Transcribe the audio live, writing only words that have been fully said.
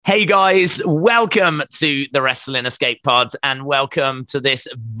Hey guys, welcome to the Wrestling Escape Pod and welcome to this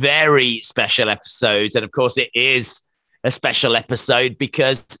very special episode. And of course, it is a special episode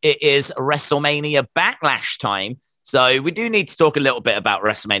because it is WrestleMania Backlash time. So we do need to talk a little bit about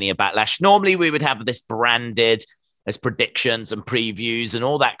WrestleMania Backlash. Normally, we would have this branded as predictions and previews and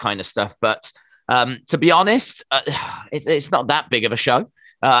all that kind of stuff. But to be honest, it's not that big of a show.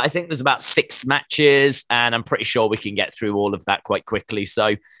 I think there's about 6 matches, and I'm pretty sure we can get through all of that quite quickly.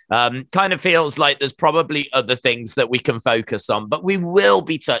 So kind of feels like there's probably other things that we can focus on, but we will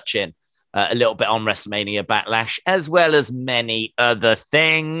be touching a little bit on WrestleMania Backlash, as well as many other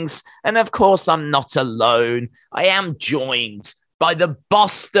things. And of course, I'm not alone. I am joined by the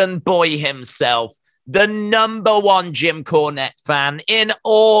Boston boy himself, the #1 Jim Cornette fan in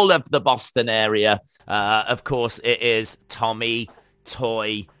all of the Boston area. Of course, it is Tommy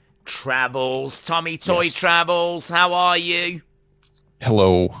Toy Travels. Tommy Toy Travels, how are you?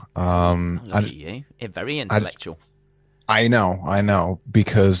 Hello. Look at you. Very intellectual. I know,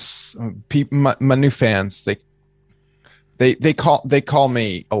 because my new fans, they call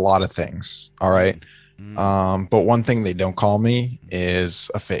me a lot of things. All right. But one thing they don't call me is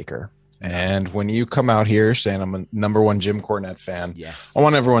a faker. And when you come out here saying I'm a #1 Jim Cornette fan, yes, I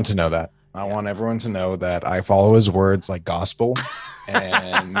want everyone to know that. I want everyone to know that I follow his words like gospel,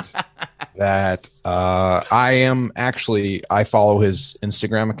 and that I follow his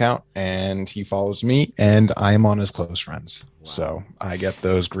Instagram account, and he follows me, and I am on his close friends. Wow. So I get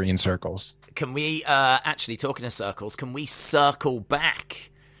those green circles. Can we actually, talking of circles, can we circle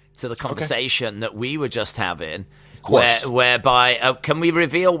back to the conversation that we were just having? Whereby, can we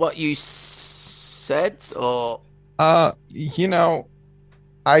reveal what you said, or? I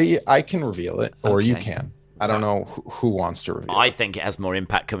can reveal it, or you can. I don't know who wants to reveal. I think it has more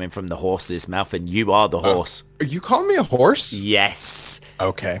impact coming from the horse's mouth, and you are the horse. Are you calling me a horse? Yes.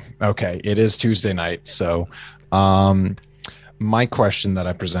 Okay. It is Tuesday night, so my question that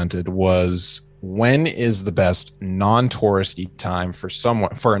I presented was, when is the best non-touristy time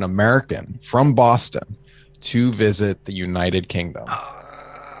for an American from Boston to visit the United Kingdom?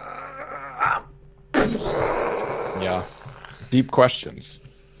 Yeah. Deep questions.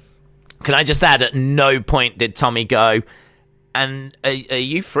 Can I just add, at no point did Tommy go, and are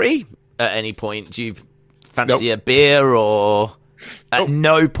you free at any point? Do you fancy a beer, or at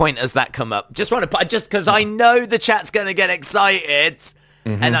no point has that come up? Just because I know the chat's going to get excited,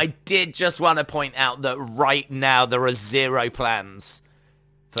 and I did just want to point out that right now there are 0 plans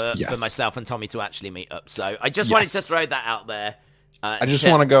for myself and Tommy to actually meet up. So I just wanted to throw that out there. I just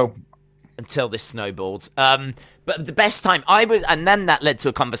want to go until this snowballed. But the best time and then that led to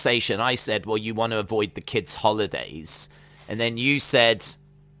a conversation. I said, well, you want to avoid the kids' holidays. And then you said,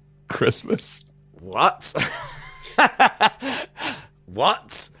 Christmas. What?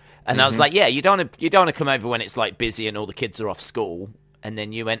 What? And I was like, yeah, you don't want to come over when it's like busy and all the kids are off school. And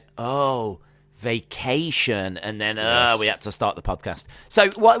then you went, oh, vacation. And then we had to start the podcast. So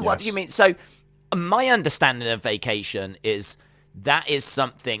what do you mean? So my understanding of vacation is that is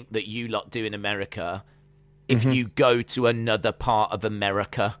something that you lot do in America if you go to another part of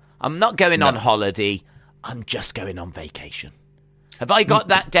America. I'm not going on holiday. I'm just going on vacation. Have I got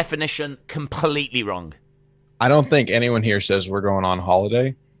that definition completely wrong? I don't think anyone here says we're going on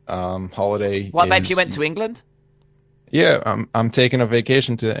holiday. Holiday. What about if you went to England? Yeah, I'm taking a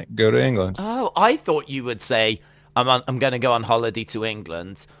vacation to go to England. Oh, I thought you would say I'm going to go on holiday to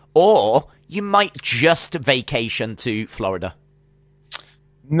England, or you might just vacation to Florida.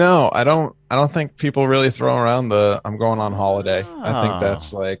 No, I don't think people really throw around the I'm going on holiday. I think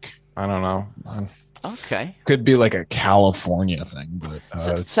that's like, I don't know. Okay. Could be like a California thing, but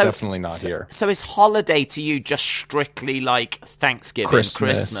it's definitely not here. So is holiday to you just strictly like Thanksgiving,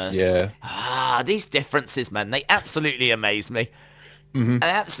 Christmas? Yeah. These differences, man, they absolutely amaze me.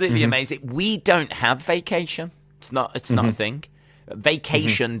 Absolutely amazing. We don't have vacation. It's not a thing.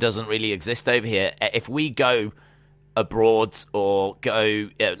 Vacation doesn't really exist over here. If we go abroad or go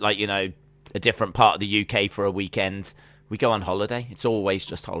a different part of the UK for a weekend, we go on holiday. It's always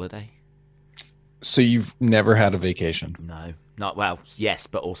just holiday. So you've never had a vacation? No, not well. Yes,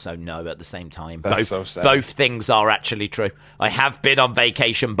 but also no at the same time. That's so sad. Both things are actually true. I have been on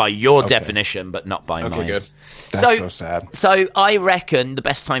vacation by your definition, but not by mine. Okay, good. That's so sad. So I reckon the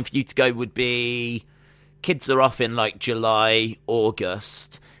best time for you to go would be, kids are off in like July,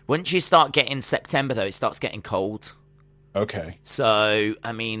 August. Once you start getting September, though, it starts getting cold. Okay. So,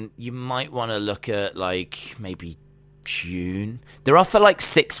 I mean, you might want to look at like maybe June. They're off for like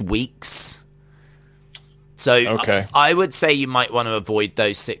 6 weeks. So Okay. I would say you might want to avoid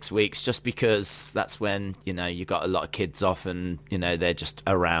those 6 weeks just because that's when, you got a lot of kids off and, they're just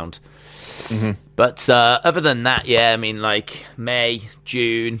around. Mm-hmm. But other than that, yeah, I mean, like May,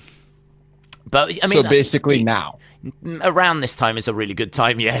 June. But I mean, so basically now. Around this time is a really good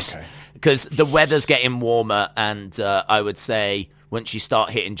time, yes. Because the weather's getting warmer, and I would say once you start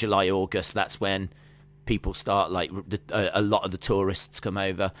hitting July, August, that's when people start, like, a lot of the tourists come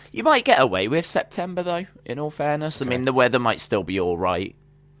over. You might get away with September, though, in all fairness. I mean, the weather might still be all right.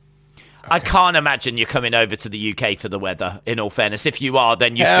 I can't imagine you're coming over to the UK for the weather, in all fairness. If you are,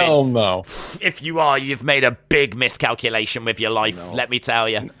 then no. If you are, you've made a big miscalculation with your life, let me tell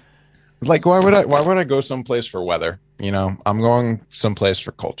you. Like, why would I go someplace for weather? I'm going someplace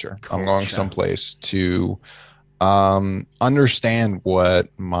for culture. I'm going someplace to understand what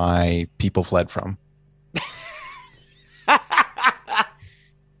my people fled from.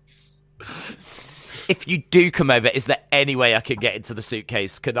 If you do come over, is there any way I can get into the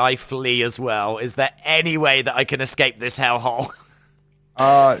suitcase? Can I flee as well? Is there any way that I can escape this hellhole?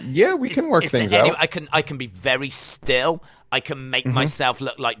 Yeah, we can work things out. I can be very still. I can make myself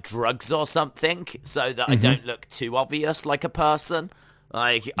look like drugs or something, so that I don't look too obvious like a person.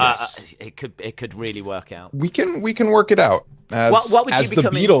 Like, it could really work out. We can work it out. As, what would you be the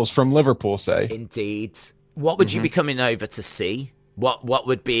Beatles from Liverpool say? Indeed. What would you be coming over to see? What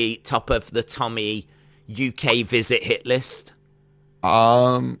would be top of the Tommy UK visit hit list?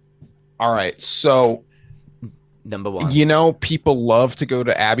 All right. So, number one. People love to go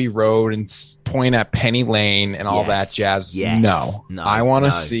to Abbey Road and point at Penny Lane and all that jazz. Yes. No. I want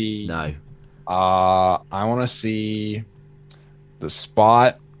to see. No. I want to see the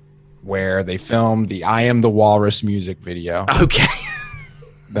spot where they filmed the "I Am the Walrus" music video. Okay.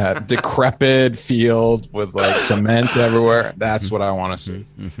 That decrepit field with like cement everywhere. That's what I want to see.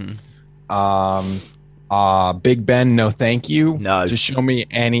 Big Ben, no thank you. No. Just show me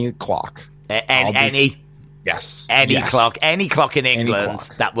any clock. Any. Yes. Any clock in England.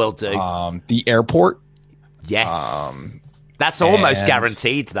 That will do. The airport. Yes. That's almost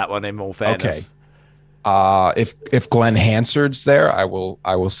guaranteed, that one, in all fairness. Okay. If Glenn Hansard's there, I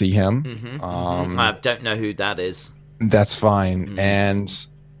will see him. I don't know who that is. That's fine. And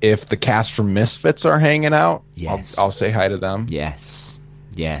if the cast from Misfits are hanging out, I'll say hi to them. Yes.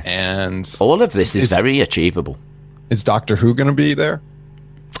 And all of this is very achievable. Is Doctor Who going to be there?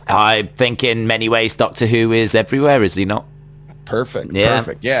 I think in many ways Doctor Who is everywhere, is he not? Perfect. Yeah.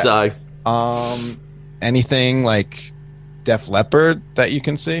 So, anything like Def Leppard that you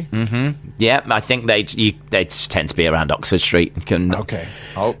can see? Yeah, I think they tend to be around Oxford Street. You can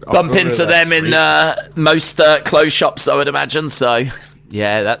I'll bump into them in most clothes shops, I would imagine. So,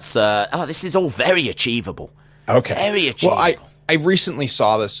 yeah, that's this is all very achievable. Okay, very achievable. Well, I recently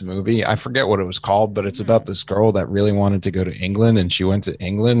saw this movie. I forget what it was called, but it's about this girl that really wanted to go to England, and she went to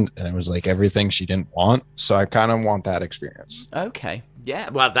England, and it was like everything she didn't want. So I kind of want that experience. Okay, yeah.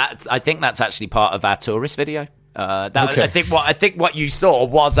 Well, I think that's actually part of our tourist video. I think what you saw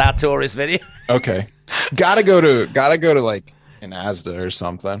was our tourist video. Okay, gotta go to like an Asda or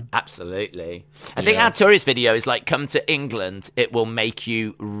something. Absolutely. I think our tourist video is like, come to England. It will make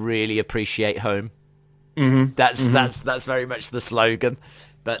you really appreciate home. That's very much the slogan.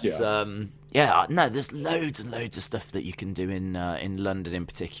 But no, there's loads and loads of stuff that you can do in London in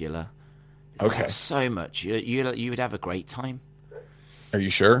particular. Okay, so much. You would have a great time. Are you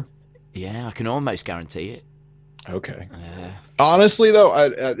sure? Yeah, I can almost guarantee it. Okay. Honestly, though,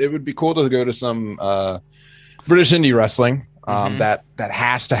 it would be cool to go to some British indie wrestling. That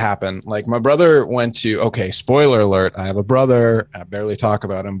has to happen. Like, my brother went to, spoiler alert, I have a brother. I barely talk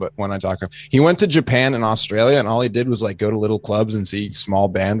about him, but when I talk, he went to Japan and Australia, and all he did was like go to little clubs and see small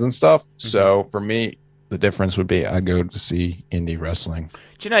bands and stuff. So for me, the difference would be I go to see indie wrestling.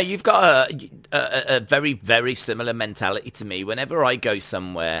 Do you know, you've got a very, very similar mentality to me. Whenever I go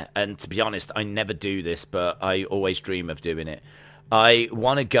somewhere, and to be honest, I never do this, but I always dream of doing it. I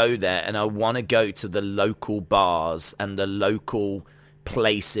want to go there, and I want to go to the local bars and the local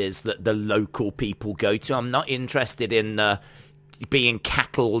places that the local people go to. I'm not interested in being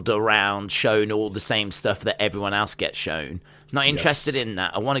cattled around, shown all the same stuff that everyone else gets shown. I'm not interested in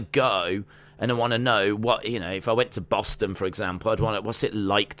that. I want to go, and I want to know what, if I went to Boston, for example, I'd want to, what's it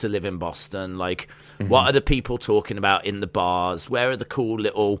like to live in Boston? Like, what are the people talking about in the bars? Where are the cool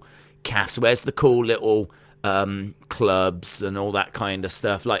little cafes? Where's the cool little clubs and all that kind of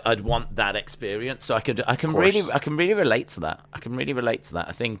stuff? Like, I'd want that experience, so I can really relate to that. I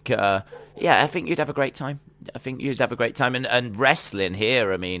think I think you'd have a great time. And wrestling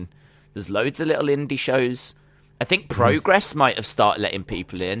here, I mean, there's loads of little indie shows I think Progress might have started letting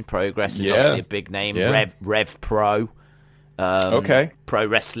people in. Progress is obviously a big name. Rev Pro. Pro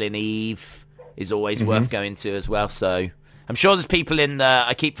Wrestling Eve is always worth going to as well. So I'm sure there's people in the...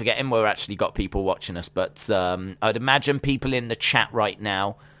 I keep forgetting we've actually got people watching us, but I'd imagine people in the chat right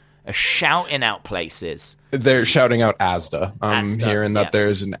now are shouting out places. They're shouting out Asda. I'm hearing that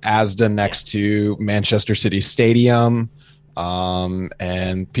there's an Asda next to Manchester City Stadium.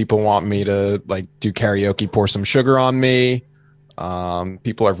 And people want me to like do karaoke, pour some sugar on me.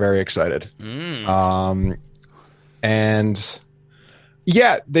 People are very excited. And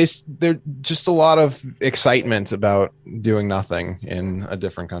yeah, there's just a lot of excitement about doing nothing in a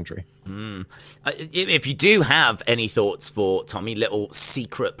different country. If you do have any thoughts for Tommy, little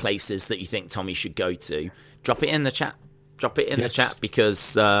secret places that you think Tommy should go to, drop it in the chat. Drop it in the chat,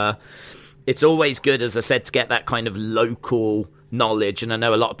 because it's always good, as I said, to get that kind of local knowledge. And I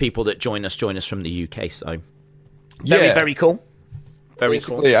know a lot of people that join us from the UK. So very cool. Very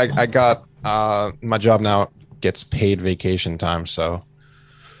Basically, cool. I got my job now gets paid vacation time, so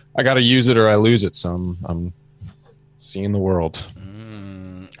I got to use it or I lose it. So I'm seeing the world.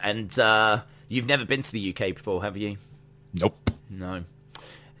 And you've never been to the UK before, have you? Nope. No.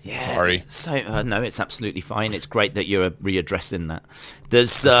 Yeah. Sorry. So no, it's absolutely fine. It's great that you're readdressing that.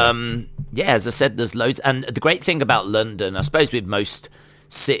 There's as I said, there's loads. And the great thing about London, I suppose, with most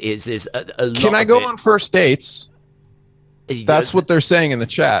cities, is a lot. Can I go on first dates? That's what they're saying in the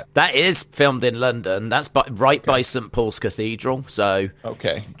chat. That is filmed in London. That's by St. Paul's Cathedral. So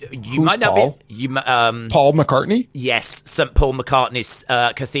okay, you might not Paul? Paul McCartney. Yes, St. Paul McCartney's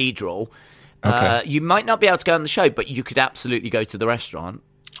Cathedral. Okay. You might not be able to go on the show, but you could absolutely go to the restaurant.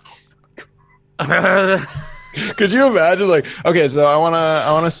 Could you imagine? Like, okay, so I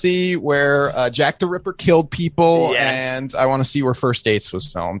wanna see where Jack the Ripper killed people, and I want to see where First Dates was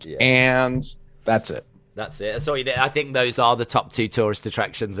filmed, and that's it. That's it. So I think those are the top 2 tourist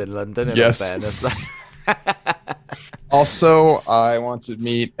attractions in London. In yes. all fairness. Also, I want to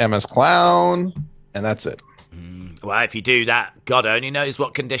meet Emma's Clown, and that's it. Well, if you do that, God only knows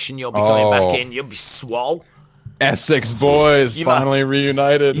what condition you'll be coming back in. You'll be swole. Essex boys finally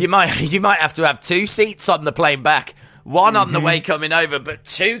reunited. You might have to have 2 seats on the plane back. One on the way coming over, but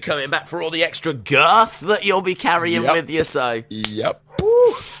 2 coming back for all the extra girth that you'll be carrying with you. So, yep.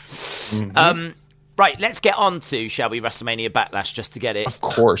 Right, let's get on to, shall we, WrestleMania Backlash, just to get it. Of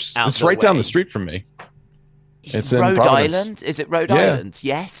course, it's right down the street from me. It's in Rhode Providence. Island. Is it Rhode Island?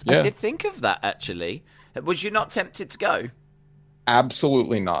 Yes, I did think of that actually. Was you not tempted to go?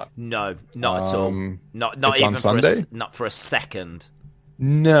 Absolutely not. No, not at all. Not it's even on Sunday? Not for a second.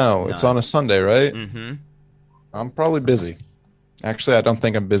 No, it's on a Sunday, right? Mm-hmm. I'm probably busy. Actually, I don't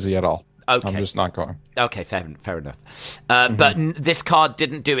think I'm busy at all. Okay. I'm just not going. Okay, fair enough. But this card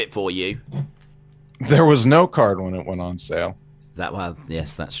didn't do it for you. There was no card when it went on sale.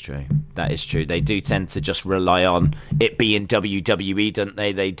 Yes, that's true. That is true. They do tend to just rely on it being WWE, don't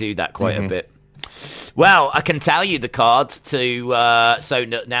they? They do that quite a bit. Well, I can tell you the card to so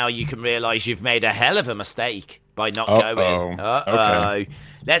now you can realise you've made a hell of a mistake by not going. Okay.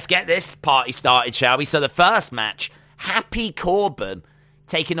 Let's get this party started, shall we? So the first match, Happy Corbin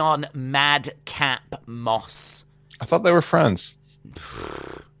taking on Madcap Moss. I thought they were friends.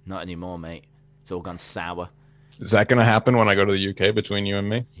 Not anymore, mate. It's all gone sour. Is that going to happen when I go to the UK between you and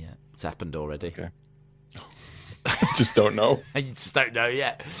me? Yeah, it's happened already. Okay. Just don't know. You just don't know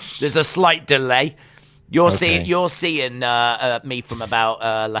yet. There's a slight delay. You're seeing me from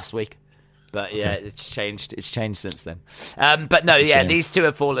about last week, but yeah, it's changed. It's changed since then. But no, these two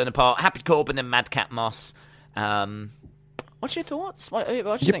have fallen apart. Happy Corbin and Madcap Moss. What's your thoughts? What do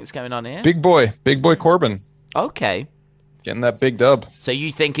you think's going on here? Big boy Corbin. Okay. Getting that big dub. So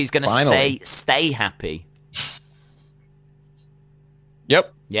you think he's going to stay happy?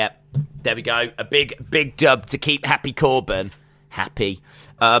 Yep. There we go. A big dub to keep Happy Corbin happy.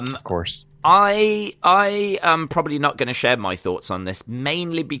 Of course. I am probably not going to share my thoughts on this,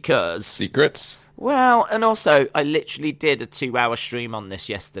 mainly because secrets. Well, and also I literally did a 2-hour stream on this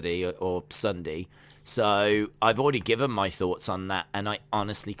yesterday or Sunday, so I've already given my thoughts on that, and I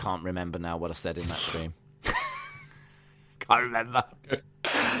honestly can't remember now what I said in that stream. Can't remember.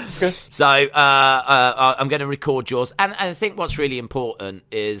 Okay. So I'm going to record yours, and I think what's really important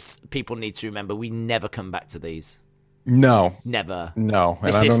is people need to remember we never come back to these. No. Never. No,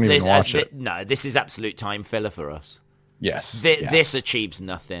 and I don't even watch it. No, this is absolute time filler for us. Yes. This achieves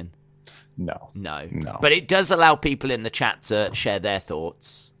nothing. No. But it does allow people in the chat to share their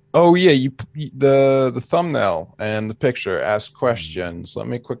thoughts. Oh yeah, the thumbnail and the picture ask questions. Let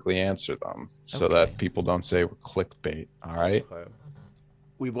me quickly answer them so that people don't say we're clickbait. All right.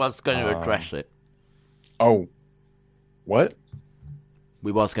 We was going to address it. Oh, What?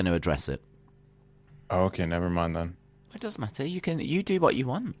 We was going to address it. Oh, okay, never mind then. It doesn't matter. You do what you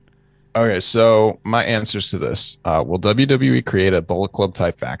want. Okay, so my answers to this. Will WWE create a Bullet Club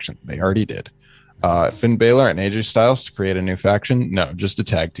type faction? They already did. Finn Balor and AJ Styles to create a new faction? No, just a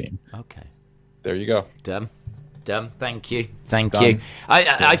tag team. Okay. There you go. Done. Thank you.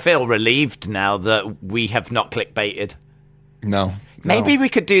 I feel relieved now that we have not clickbaited. No. Maybe we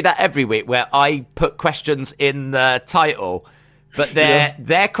could do that every week where I put questions in the title, but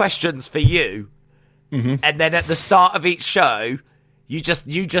they're questions for you. Mm-hmm. And then at the start of each show, you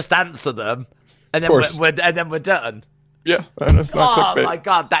just answer them, and then we're done. Yeah, and it's not clickbait. My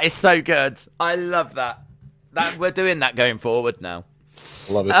God, that is so good. I love that. We're doing that going forward now.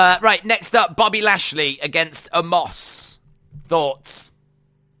 Love it. Right, next up, Bobby Lashley against Amos. Thoughts?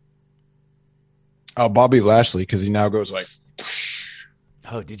 Oh, Bobby Lashley, because he now goes like...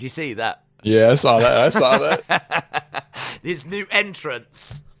 Oh, did you see that? Yeah, I saw that. His new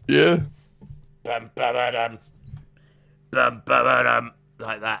entrance. Yeah. Bum, ba-ba-dum. Bum, ba-ba-dum.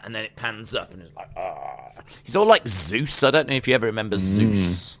 Like that, and then it pans up, and it's like, He's all like Zeus. I don't know if you ever remember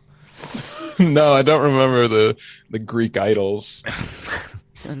Zeus. No, I don't remember the Greek idols.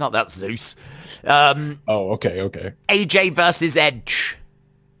 Not that Zeus. Okay. AJ versus Edge.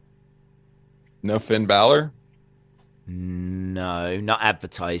 No Finn Balor? No, not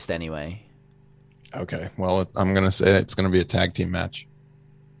advertised anyway. Okay, well, I'm going to say it's going to be a tag team match.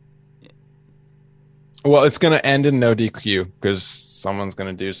 Well, it's going to end in no DQ because someone's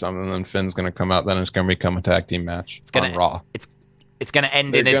going to do something, and then Finn's going to come out. Then it's going to become a tag team match on Raw. It's going to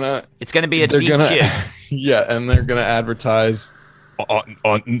end it's going to be a DQ. Yeah, and they're going to advertise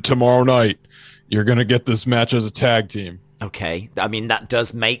on tomorrow night. You're going to get this match as a tag team. Okay, I mean that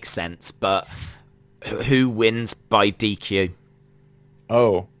does make sense, but who wins by DQ?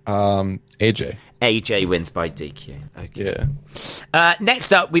 Oh, AJ. AJ wins by DQ. Okay. Yeah.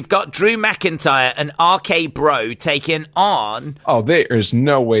 Next up, we've got Drew McIntyre and RK Bro taking on... Oh, there's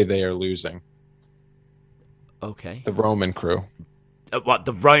no way they are losing. Okay. The Roman crew. What,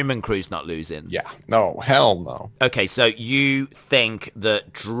 the Roman crew's not losing? Yeah. No, hell no. Okay, so you think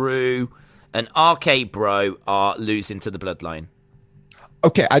that Drew and RK Bro are losing to the Bloodline?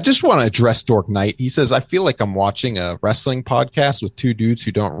 Okay, I just want to address Dork Knight. He says, I feel like I'm watching a wrestling podcast with two dudes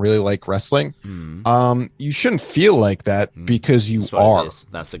who don't really like wrestling. You shouldn't feel like that because you are.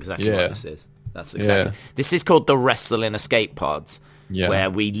 That's exactly what this is. This is called the Wrestling Escape Pods,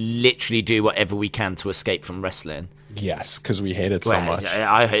 where we literally do whatever we can to escape from wrestling. Yes, because we hate it so much.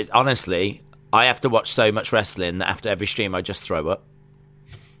 Honestly, I have to watch so much wrestling that after every stream, I just throw up.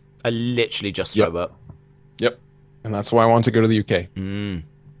 I literally just throw up. Yep. And that's why I want to go to the UK.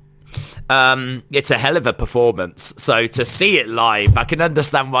 It's a hell of a performance. So to see it live, I can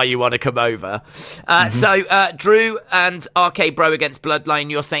understand why you want to come over. So Drew and RK Bro against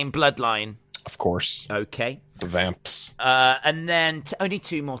Bloodline. You're saying Bloodline? Of course. Okay. The Vamps. And then only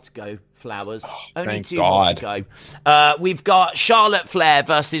two more to go, Flowers. Only two more to go. We've got Charlotte Flair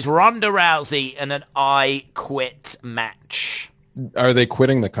versus Ronda Rousey in an I Quit match. Are they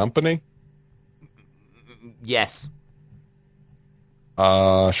quitting the company? Yes.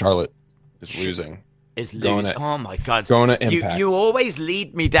 Charlotte is losing. Oh my God. Going to Impact. You always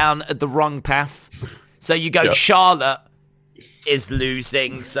lead me down the wrong path. So you go, Charlotte is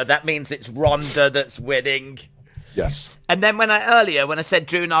losing. So that means it's Ronda that's winning. Yes. And then when I said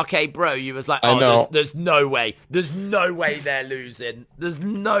Drew and RK Bro, you was like, there's no way. There's no way they're losing. There's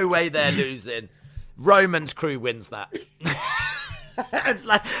no way they're losing. Roman's crew wins that. It's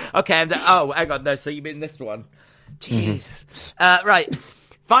like, okay, hang on, no, so you mean this one? Jesus. Right,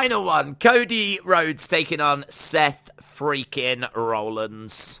 final one. Cody Rhodes taking on Seth freaking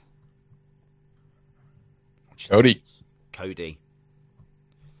Rollins. Cody.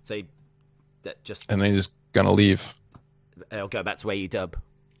 So that just... And then he's gonna leave. He'll go back to AEW.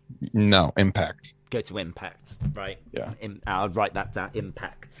 No, Impact. Go to Impact, right? Yeah. I'll write that down.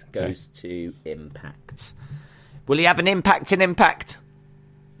 Impact goes to Impact. Will he have an impact in Impact?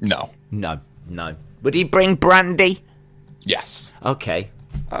 No. Would he bring Brandy? Yes. Okay.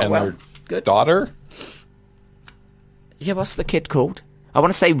 And their good daughter? Yeah, what's the kid called? I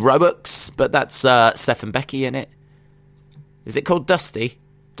want to say Robux, but that's Seth and Becky in it. Is it called Dusty?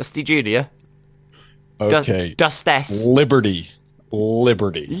 Dusty Jr.? Okay. Dust-S. Liberty.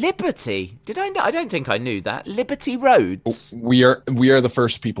 Did I know? I don't think I knew that. Liberty Rhodes. We are the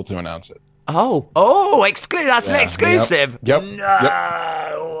first people to announce it. That's an exclusive. Yep.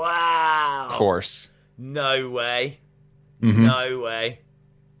 No, wow. Of course. No way. Mm-hmm. No way.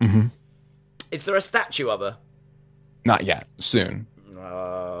 Mm-hmm. Is there a statue of her? Not yet. Soon.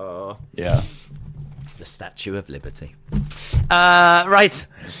 Oh. Yeah. The Statue of Liberty. Right.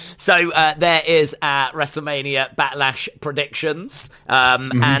 So there is WrestleMania Backlash predictions.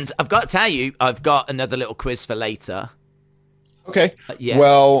 And I've got to tell you, I've got another little quiz for later. Okay. Yeah.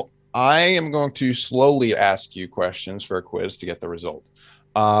 Well, I am going to slowly ask you questions for a quiz to get the result.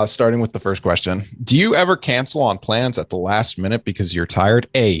 Starting with the first question. Do you ever cancel on plans at the last minute because you're tired?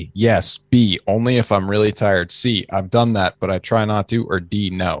 A, yes. B, only if I'm really tired. C, I've done that, but I try not to. Or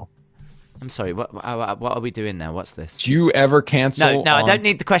D, no. I'm sorry, what are we doing now? What's this? Do you ever cancel? No, I don't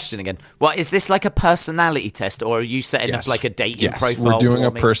need the question again. What is this, like a personality test, or are you setting up like a dating profile? We're doing a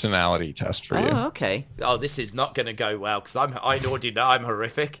personality test for you. Oh, okay. Oh, this is not going to go well because I already know I'm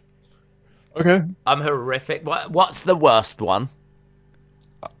horrific. Okay. I'm horrific. What's the worst one?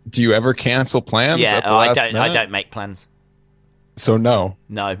 Do you ever cancel plans? Yeah, at the last minute? I don't make plans. So no.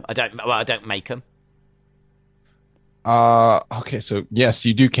 No, I don't. Well, I don't make them. Okay, so yes,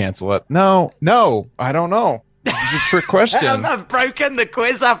 you do cancel it. No, I don't know. This is a trick question. I've broken the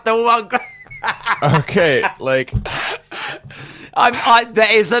quiz after one. Okay, like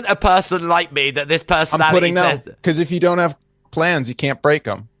there isn't a person like me that this personality I'm putting no, test. because if you don't have plans, you can't break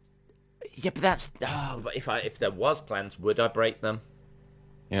them. Yeah, but that's but if there was plans, would I break them?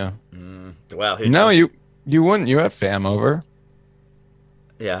 Yeah. Well, who no, knows? you wouldn't. You had fam over.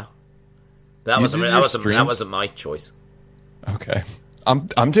 Yeah. That wasn't my choice. Okay.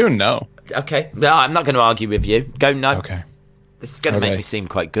 I'm doing no. Okay. No, I'm not going to argue with you. Go no. Okay. This is going to make me seem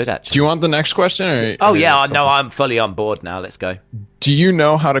quite good, actually. Do you want the next question? No, I'm fully on board now. Let's go. Do you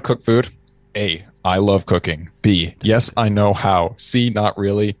know how to cook food? A, I love cooking. B, yes, I know how. C, not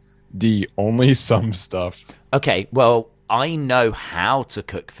really. D, only some stuff. Okay, well, I know how to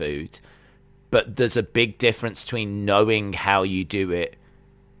cook food, but there's a big difference between knowing how you do it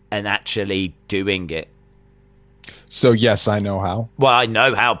and actually doing it. So yes, I know how. Well, I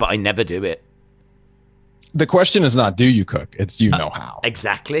know how, but I never do it. The question is not do you cook, it's do you know how.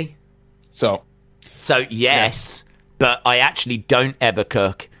 Exactly. So yes, but I actually don't ever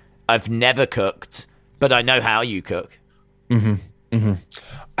cook. I've never cooked, but I know how you cook.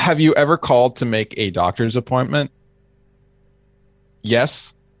 Have you ever called to make a doctor's appointment?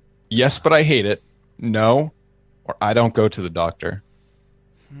 Yes, but I hate it. No, or I don't go to the doctor.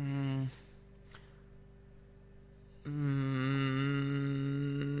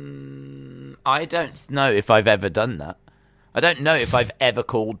 I don't know if I've ever done that. I don't know if I've ever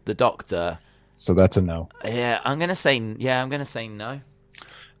called the doctor. So that's a no. Yeah, I'm gonna say no.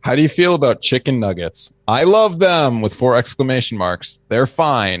 How do you feel about chicken nuggets? I love them with 4 exclamation marks. They're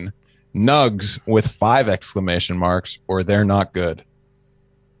fine. Nugs with 5 exclamation marks, or they're not good.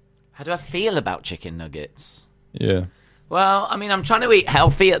 How do I feel about chicken nuggets? Yeah. Well, I mean, I'm trying to eat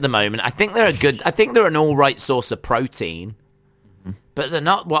healthy at the moment. I think they're an all right source of protein, but they're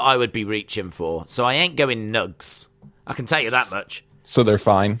not what I would be reaching for. So I ain't going nugs. I can tell you that much. So they're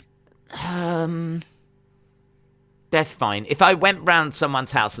fine. They're fine. If I went round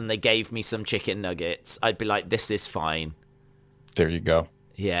someone's house and they gave me some chicken nuggets, I'd be like, this is fine. There you go.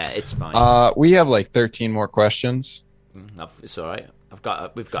 Yeah, it's fine. We have like 13 more questions. It's all right.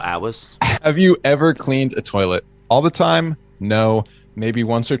 We've got hours. Have you ever cleaned a toilet? All the time? No. Maybe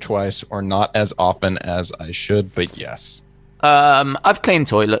once or twice, or not as often as I should, but yes. I've cleaned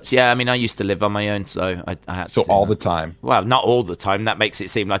toilets. Yeah, I mean, I used to live on my own, so I had to. So all the time? Well, not all the time. That makes it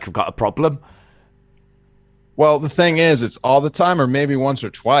seem like I've got a problem. Well, the thing is, it's all the time, or maybe once or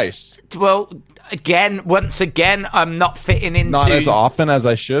twice. Well, once again, I'm not fitting into. Not as often as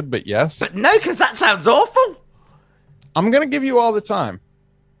I should, but yes. But no, because that sounds awful. I'm gonna give you all the time.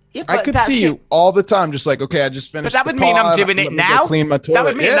 Yeah, I could see you all the time, just like, okay, I just finished. But that would mean I'm doing it now. Clean my toilet. That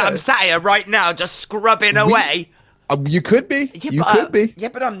would mean that I'm sat here right now, just scrubbing away. You could be. Yeah, you could be. Yeah,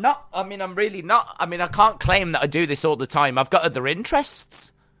 but I'm not. I mean, I'm really not. I mean, I can't claim that I do this all the time. I've got other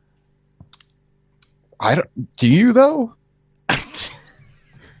interests. I don't. Do you though?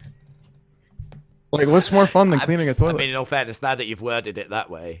 Like, what's more fun than cleaning a toilet? I mean, in all fairness, now that you've worded it that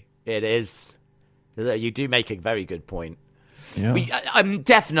way, it is. You do make a very good point. Yeah. I'm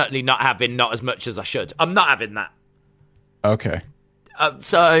definitely not having not as much as I should. I'm not having that. Okay.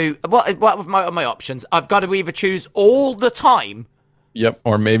 So what are my options? I've got to either choose all the time. Yep.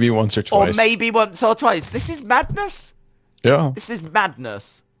 Or maybe once or twice. Or maybe once or twice. This is madness. Yeah. This is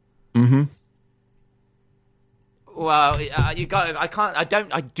madness. Mm-hmm. Well, I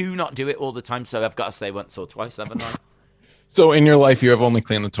do not do it all the time, so I've got to say once or twice, haven't I? So in your life, you have only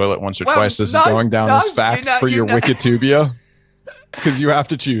cleaned the toilet once or twice. This is going down as fact for your Wikitubia. Because you have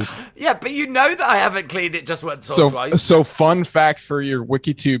to choose. Yeah, but you know that I haven't cleaned it just once or twice. So fun fact for your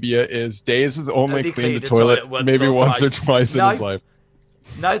Wikitubia is Days has only cleaned the toilet maybe once or twice in his life.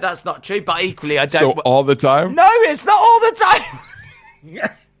 No, that's not true. But equally, I So don't. all the time? No, it's not all the time.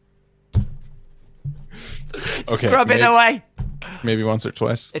 Okay, Scrubbing away. Maybe once or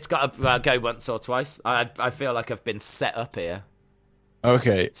twice. It's got to go once or twice. I feel like I've been set up here.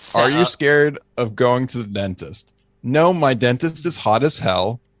 Okay. Set Are you up. scared of going to the dentist? No, my dentist is hot as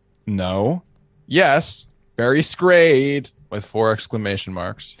hell. No. Yes. Very scrayed with 4 exclamation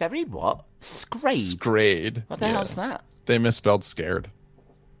marks. Very what? Scrayed? Scrayed. What the hell's that? They misspelled scared.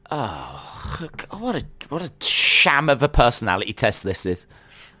 Oh, what a sham of a personality test this is.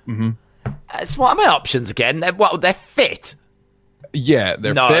 Mm-hmm. So what are my options again? They're fit. Yeah,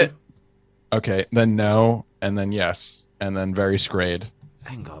 they're No. fit. Okay, then no, and then yes, and then very scrayed.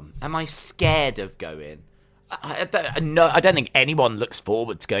 Hang on. Am I scared of going? I don't think anyone looks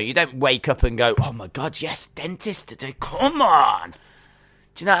forward to going. You don't wake up and go, oh my God, yes, dentist today. Come on.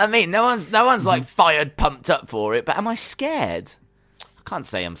 Do you know what I mean? No one's like fired, pumped up for it. But am I scared? I can't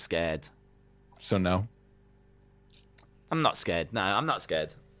say I'm scared. So no. I'm not scared. No, I'm not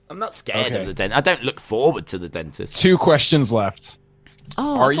scared. I'm not scared Okay. of the dentist. I don't look forward to the dentist. 2 questions left.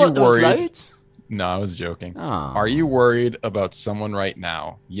 Oh, Are I thought you there was worried? loads. No, I was joking. Oh. Are you worried about someone right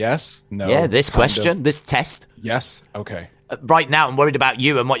now? Yes? No? Yeah, this kind question, of? this test. Yes? Okay. Right now, I'm worried about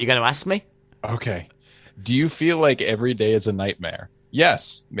you and what you're going to ask me. Okay. Do you feel like every day is a nightmare?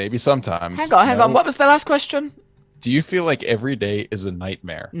 Yes. Maybe sometimes. Hang on. What was the last question? Do you feel like every day is a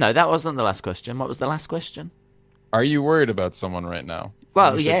nightmare? No, that wasn't the last question. What was the last question? Are you worried about someone right now?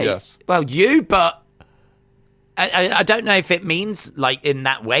 Well, You said yeah. yes. Well, you, but I don't know if it means like in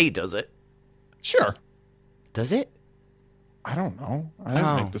that way, does it? Sure. Does it? I don't know. I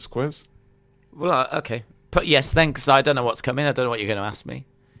didn't make this quiz. Well, okay. But yes, thanks. I don't know what's coming. I don't know what you're going to ask me.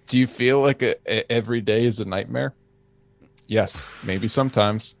 Do you feel like every day is a nightmare? Yes. Maybe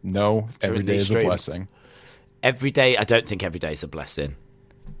sometimes. No. Every day is a blessing. Every day. I don't think every day is a blessing.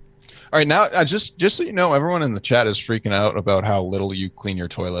 All right. Now, just so you know, everyone in the chat is freaking out about how little you clean your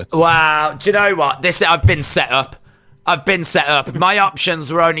toilets. Wow. Do you know what? I've been set up. My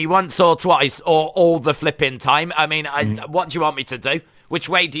options were only once or twice or all the flipping time. I mean, what do you want me to do? Which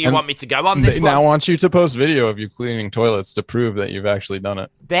way do you want me to go on this They one? now want you to post video of you cleaning toilets to prove that you've actually done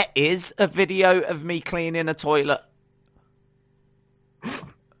it. There is a video of me cleaning a toilet.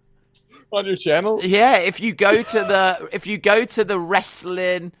 On your channel? Yeah, if you go to the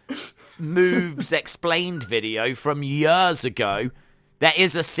wrestling moves explained video from years ago, there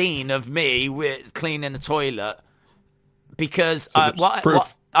is a scene of me with cleaning a toilet. Because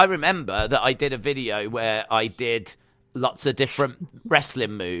what I remember that I did a video where I did lots of different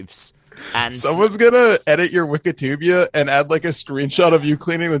wrestling moves, and Someone's gonna edit your Wikipedia and add like a screenshot of you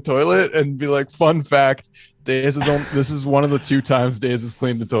cleaning the toilet and be like, "Fun fact: this is one of the 2 times Days has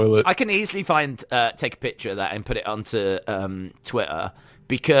cleaned the toilet." I can easily take a picture of that and put it onto Twitter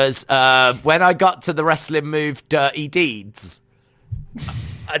because when I got to the wrestling move Dirty Deeds,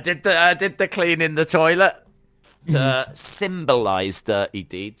 I did the cleaning the toilet to symbolize Dirty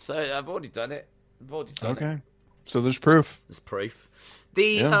Deeds. So I've already done it. Okay. So there's proof. There's proof.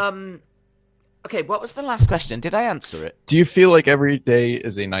 Okay, what was the last question? Did I answer it? Do you feel like every day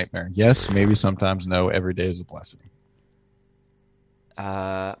is a nightmare? Yes, maybe sometimes no. Every day is a blessing.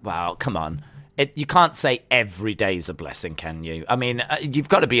 Well, come on. You can't say every day is a blessing, can you? I mean, you've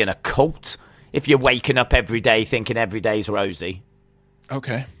got to be in a cult if you're waking up every day thinking every day's rosy.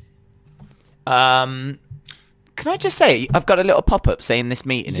 Okay. Can I just say, I've got a little pop-up saying this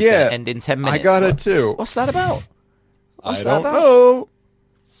meeting is going to end in 10 minutes. I got it too. What's that about? I don't know.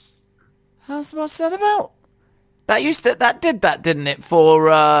 What's that about? That didn't it,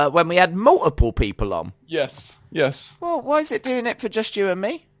 for when we had multiple people on? Yes. Well, why is it doing it for just you and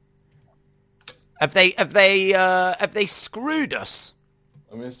me? Have they screwed us?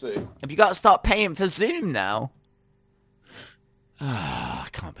 Let me see. Have you got to start paying for Zoom now? I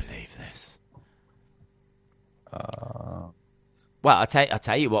can't believe this. Well, I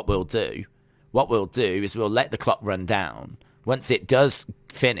tell you what we'll do. What we'll do is we'll let the clock run down. Once it does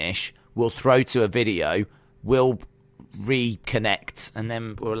finish, we'll throw to a video. We'll reconnect, and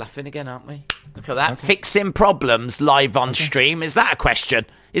then we're laughing again, aren't we? Look at that. Okay. Fixing problems live on stream. Is that a question?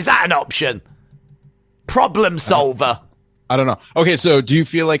 Is that an option? Problem solver. I don't know. Okay, so do you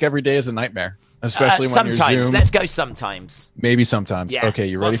feel like every day is a nightmare? Especially when sometimes. You're Zoom? Let's go sometimes. Maybe sometimes. Yeah. Okay,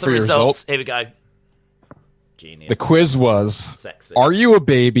 you ready What's for your results? Here we go. Genius. The quiz was, sexy. Are you a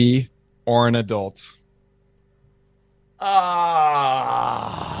baby or an adult?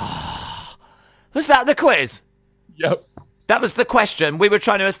 Was that the quiz? Yep. That was the question. We were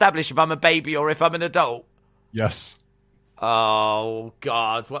trying to establish if I'm a baby or if I'm an adult. Yes. Oh,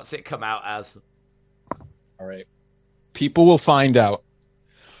 God. What's it come out as? All right. People will find out.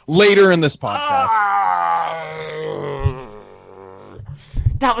 later in this podcast.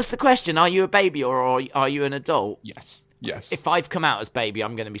 That was the question. Are you a baby or are you an adult? Yes. If I've come out as baby,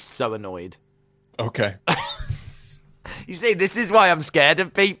 I'm going to be so annoyed. Okay. You see, this is why I'm scared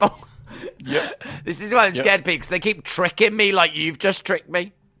of people. Yep. This is why I'm scared of people, because they keep tricking me like you've just tricked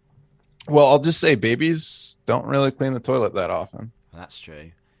me. Well, I'll just say babies don't really clean the toilet that often. That's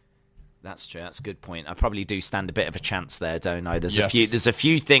true. That's a good point. I probably do stand a bit of a chance there, don't I? There's a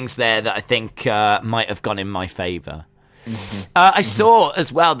few things there that I think might have gone in my favor. I saw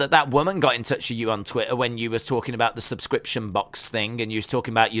as well that woman got in touch with you on Twitter when you were talking about the subscription box thing, and you was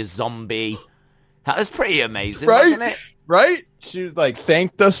talking about your zombie. That was pretty amazing, wasn't it? Right? She like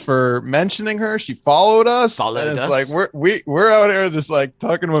thanked us for mentioning her. She followed us. Like we're out here just like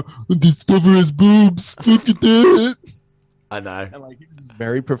talking about discover his boobs. Look at that. I know. And like he's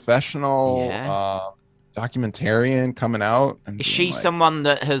very professional documentarian coming out. And is she like, someone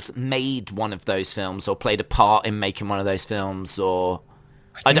that has made one of those films or played a part in making one of those films, or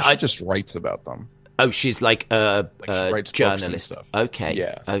I think she just writes about them? Oh, she's like a journalist. Stuff. Okay.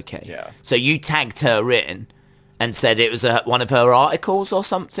 Yeah. Okay. Yeah. So you tagged her in and said it was one of her articles or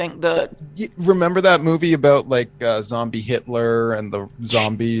something that. You remember that movie about like zombie Hitler and the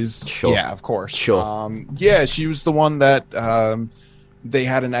zombies? Sure. Yeah, of course. Sure. Yeah, she was the one that they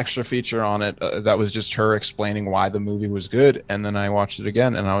had an extra feature on it that was just her explaining why the movie was good, and then I watched it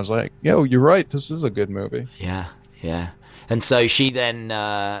again and I was like, "Yo, you're right. This is a good movie." Yeah. Yeah. And so she then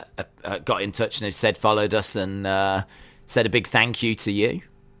got in touch and said, followed us and said a big thank you to you.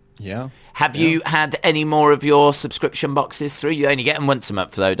 Yeah. Have you had any more of your subscription boxes through? You only get them once a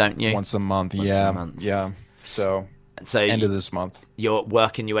month, though, don't you? Once a month, yeah. Yeah. So end of this month. You're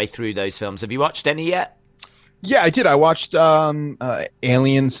working your way through those films. Have you watched any yet? Yeah, I did. I watched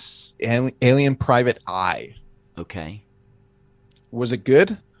Alien Private Eye. Okay. Was it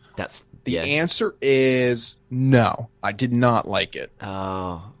good? The yes. answer is no. I did not like it.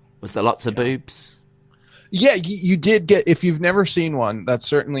 Oh, was there lots of boobs? Yeah, you did get. If you've never seen one, that's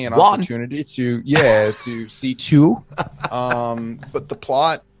certainly an opportunity to see two. But the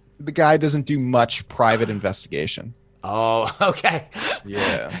plot, the guy doesn't do much private investigation. Oh, okay.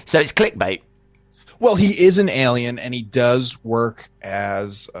 Yeah. So it's clickbait. Well, he is an alien, and he does work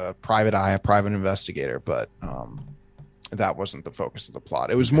as a private eye, a private investigator, but that wasn't the focus of the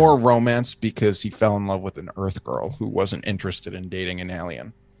plot. It was more romance because he fell in love with an Earth girl who wasn't interested in dating an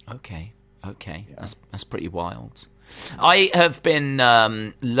alien. Okay. Yeah. That's pretty wild. I have been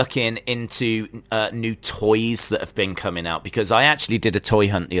looking into new toys that have been coming out because I actually did a toy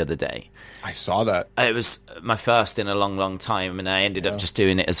hunt the other day. I saw that. It was my first in a long, long time, and I ended up just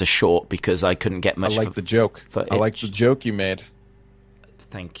doing it as a short because I couldn't get much. I like the joke. I like the joke you made.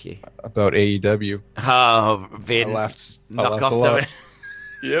 Thank you. About AEW. Oh, being I laughed knock off off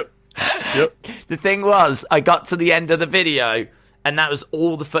the. Yep. The thing was, I got to the end of the video, and that was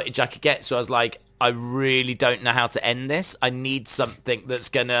all the footage I could get. So I was like, I really don't know how to end this. I need something that's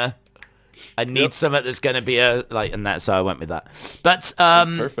gonna. Something that's gonna be and that. So I went with that. But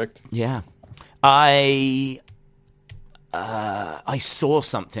that's perfect. Yeah, I saw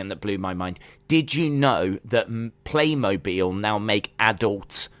something that blew my mind. Did you know that Playmobil now make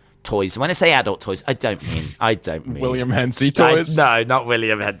adult toys? When I say adult toys, I don't mean William Hensey toys. No, not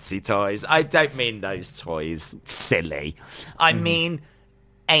William Hensey toys. I don't mean those toys. Silly. I mean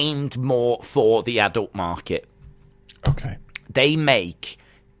aimed more for the adult market. Okay. They make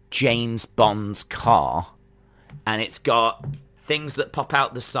James Bond's car, and it's got things that pop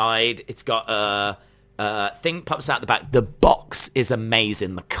out the side. It's got thing pops out the back. The box is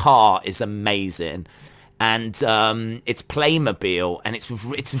amazing. The car is amazing. And it's Playmobil, and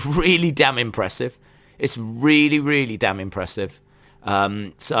it's really damn impressive. It's really, really damn impressive.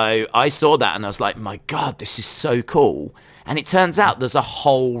 So I saw that, and I was like, my God, this is so cool. And it turns out there's a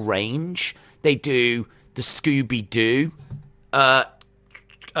whole range. They do the Scooby-Doo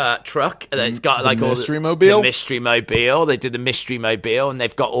truck. It's got like all Mystery Mobile. The Mystery Mobile. They do the Mystery Mobile, and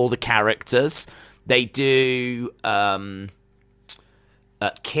they've got all the characters. They do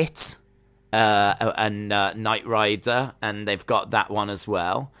Kit and Knight Rider, and they've got that one as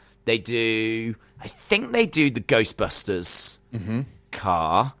well. I think they do the Ghostbusters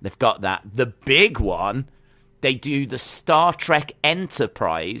car. They've got that. The big one, they do the Star Trek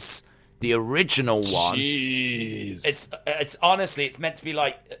Enterprise, the original one. Jeez. It's honestly, it's meant to be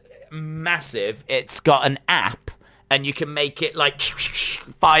like massive. It's got an app, and you can make it like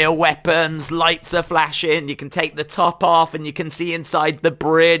fire weapons, lights are flashing, you can take the top off, and you can see inside the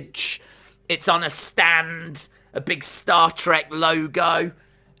bridge. It's on a stand, a big Star Trek logo,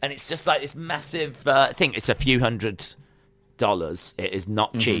 and it's just like this massive thing. It's a few $100 $8. It is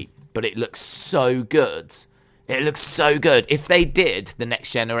not cheap, but it looks so good. It looks so good. If they did the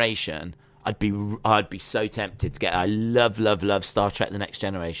Next Generation, I'd be so tempted to get it. I love Star Trek The Next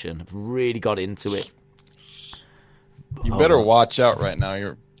Generation. I've really got into it. You better watch out right now.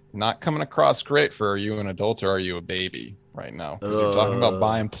 You're not coming across great for, are you an adult or are you a baby right now? Because you're talking about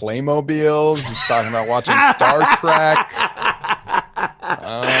buying Playmobiles. You're talking about watching Star Trek.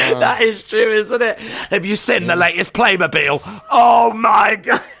 That is true, isn't it? Have you seen the latest Playmobil? Oh my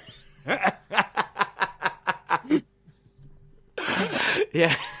God.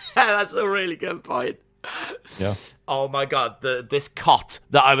 Yeah, that's a really good point. Yeah. Oh my God, this cot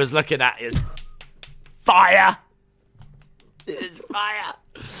that I was looking at is fire. It's fire.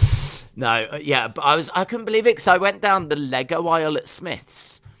 No, yeah, but I couldn't believe it because I went down the Lego aisle at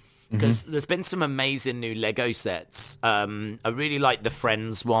Smith's because there's been some amazing new Lego sets. I really like the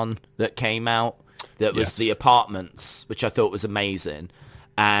Friends one that came out. That was the apartments, which I thought was amazing.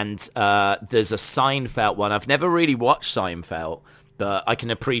 And there's a Seinfeld one. I've never really watched Seinfeld, but I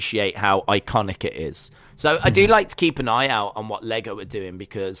can appreciate how iconic it is. So I do like to keep an eye out on what Lego are doing,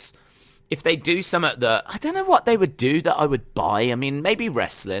 because if they do something that, I don't know what they would do that I would buy. I mean, maybe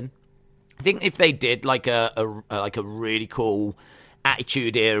wrestling. I think if they did like a really cool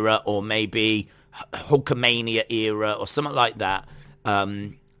Attitude Era, or maybe Hulkamania era or something like that,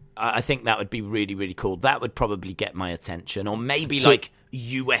 I think that would be really, really cool. That would probably get my attention. Or maybe like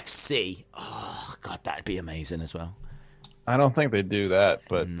UFC. Oh, God, that'd be amazing as well. I don't think they do that,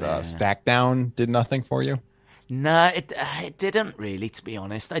 but Stack Down did nothing for you? No, it didn't really, to be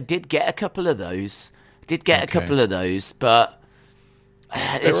honest. I did get a couple of those. But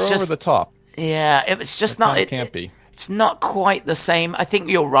they were over the top. Yeah, it's just not. It can't be. It's not quite the same. I think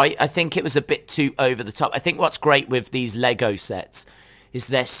you're right. I think it was a bit too over the top. I think what's great with these Lego sets is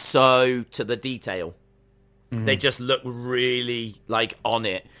they're so to the detail. They just look really like on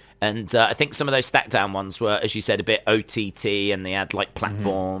it. And I think some of those stack down ones were, as you said, a bit OTT, and they had like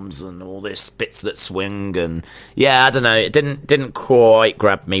platforms and all this bits that swing. And yeah, I don't know, it didn't quite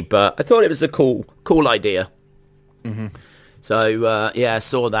grab me, but I thought it was a cool idea. So yeah, I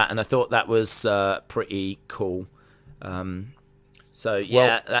saw that and I thought that was pretty cool. So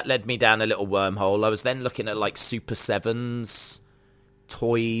yeah, that led me down a little wormhole. I was then looking at like Super Sevens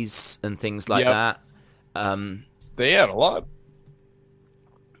toys and things like that. They had a lot.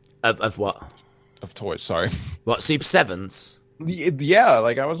 Of what? Of toys, sorry. What, Super Sevens? Yeah,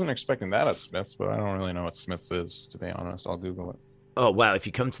 like I wasn't expecting that at Smith's, but I don't really know what Smith's is, to be honest. I'll Google it. Oh, wow. If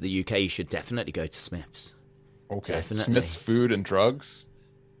you come to the UK, you should definitely go to Smith's. Okay. Definitely. Smith's Food and Drugs?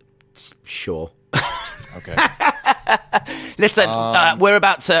 Sure. Okay. Listen, we're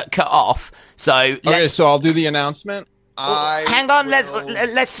about to cut off, so so I'll do the announcement. Hang on,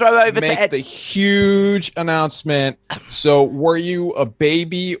 let's throw over to Ed. Make the huge announcement. So, were you a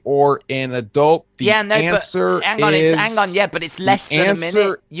baby or an adult? The answer but hang on, yeah, but it's less than a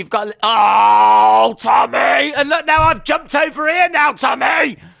minute. You've got Tommy, and look now, I've jumped over here now,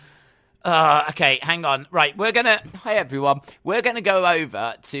 Tommy. Okay, hang on. Right, hi everyone. We're gonna go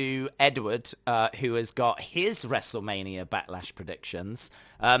over to Edward, who has got his WrestleMania Backlash predictions.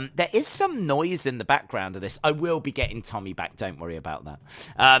 There is some noise in the background of this. I will be getting Tommy back. Don't worry about that.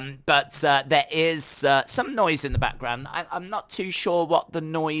 But there is some noise in the background. I'm not too sure what the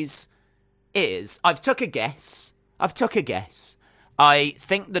noise is. I've took a guess. I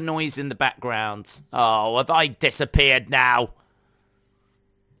think the noise in the background. Oh, have I disappeared now?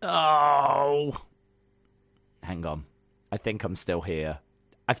 Oh, hang on. I think I'm still here.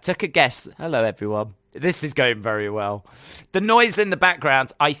 I've took a guess. Hello, everyone. This is going very well. The noise in the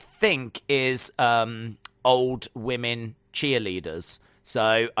background, I think, is old women cheerleaders.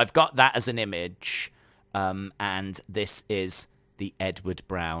 So I've got that as an image. And this is the Edward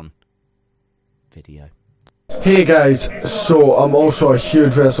Brown video. Hey guys, so I'm also a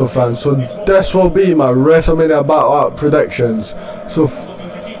huge wrestle fan. So this will be my WrestleMania Battle predictions. So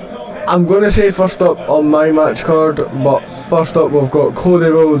I'm going to say first up on my match card, but first up we've got Cody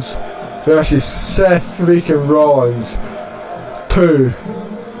Rhodes versus Seth freaking Rollins 2.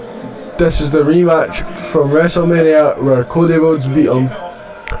 This is the rematch from WrestleMania where Cody Rhodes beat him,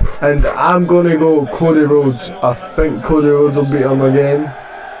 and I'm going to go Cody Rhodes. I think Cody Rhodes will beat him again,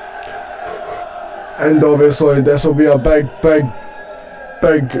 and obviously this will be a big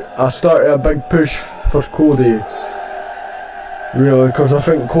push for Cody. Really, because I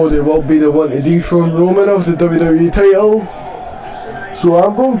think Cody will be the one to dethrone Roman of the WWE title. So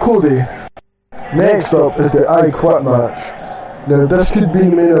I'm going Cody. Next up is the I Quit match. Now this could be the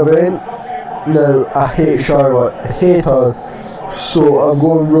main event. Now I hate Charlotte, I hate her. So I'm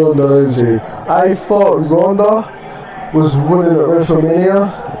going Ronda Rousey. I thought Ronda was winning at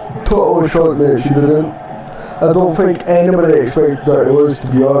WrestleMania. Totally shocked me that she didn't. I don't think anybody expected her to lose,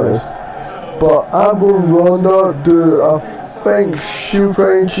 to be honest. But I'm going Ronda. Do I think she'll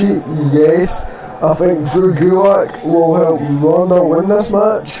try and cheat? Yes. I think Drew Gulak will help Ronda win this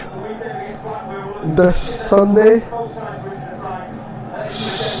match this Sunday.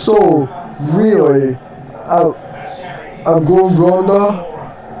 So, really, I'm going Ronda,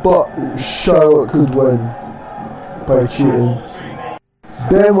 but Charlotte could win by cheating.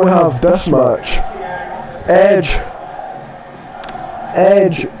 Then we have this match. Edge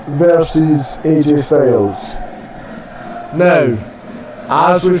versus AJ Styles. Now,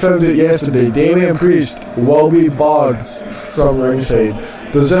 as we found out yesterday, Damian Priest will be barred from ringside.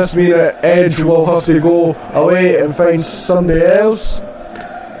 Does this mean that Edge will have to go away and find somebody else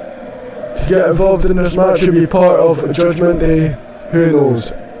to get involved in this match and be part of Judgment Day? Who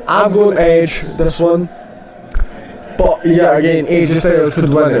knows? I'm going Edge this one. But yeah, again, AJ Styles could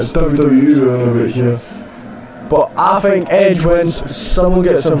win. It's WWE a little bit here. But I think Edge wins, someone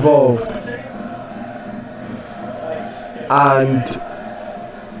gets involved. And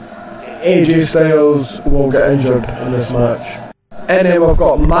AJ Styles will get injured in this match. And then we've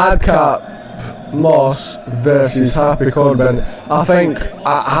got Madcap Moss versus Happy Corbin. I think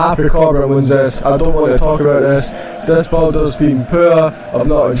Happy Corbin wins this. I don't want to talk about this. This build has been poor. I've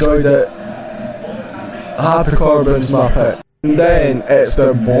not enjoyed it. Happy Corbin's my pick. And then it's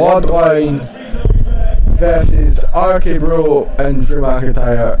the Bloodline versus RK Bro and Drew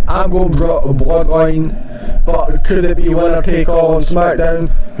McIntyre. I'm going Bloodline, but could it be winner take all on SmackDown?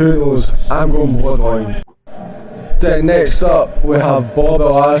 Who knows? I'm going Bloodline. Then next up we have Bobby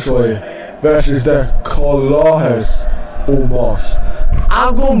Lashley versus the Colossus Omos.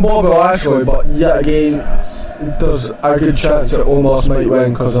 I'm going Bobby Lashley, but yet again there's a good chance that Omos might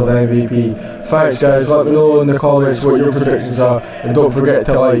win because of the MVP. Thanks guys, let me know in the comments what your predictions are, and don't forget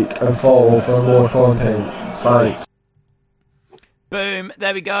to like and follow for more content. Thanks. Boom,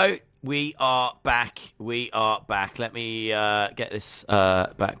 there we go. We are back. Let me get this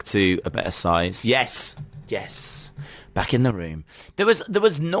back to a better size. Yes. Back in the room. There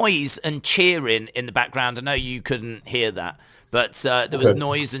was noise and cheering in the background. I know you couldn't hear that, but there was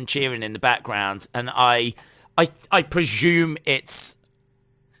noise and cheering in the background, and I presume it's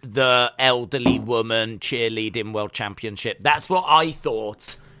the elderly woman cheerleading world championship. That's what I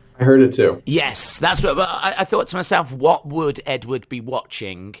thought. I heard it too. Yes, that's what I thought to myself. What would Edward be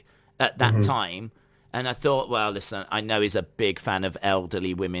watching at that time? And I thought, well, listen, I know he's a big fan of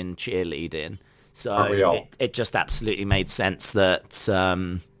elderly women cheerleading, so it just absolutely made sense that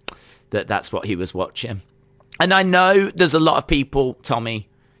that's what he was watching. And I know there's a lot of people, Tommy,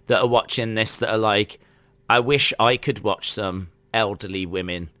 that are watching this that are like, I wish I could watch some elderly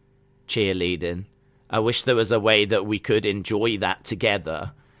women cheerleading. I wish there was a way that we could enjoy that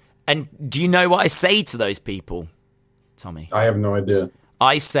together. And do you know what I say to those people, Tommy? I have no idea.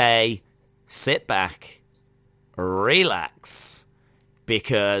 I say, sit back, relax,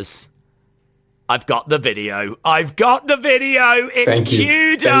 because I've got the video. It's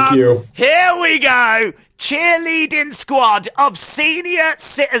queued up. Thank you. Here we go. Cheerleading squad of senior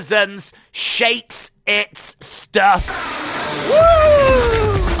citizens shakes its stuff.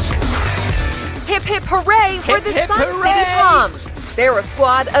 Woo! Hip hip hooray for the Sun City Palms. They're a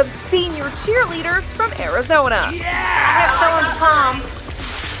squad of senior cheerleaders from Arizona. Yeah! I have someone's palm.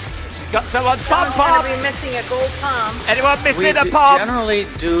 She's got someone's Someone's pom-pom. going to be missing a gold palm. Anyone missing a We pom? generally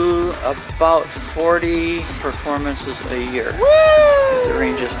do about 40 performances a year. Woo! It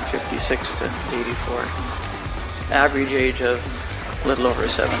ranges from 56 to 84. Average age of a little over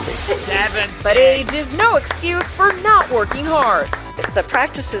 70. 70. But age is no excuse for not working hard. The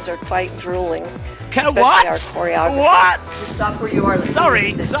practices are quite drooling. What? Our choreography. What? Stop where you are.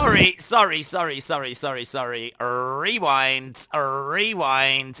 Sorry. Rewind.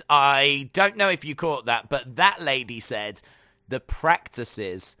 I don't know if you caught that, but that lady said the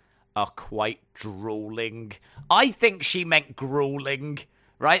practices are quite drooling. I think she meant grueling,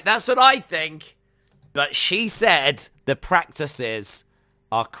 right? That's what I think. But she said the practices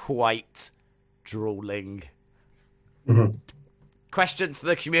are quite drooling. Mm-hmm. Question to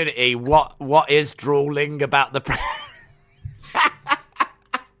the community: What is drooling about the?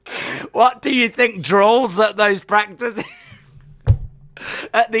 What do you think drools at those practices?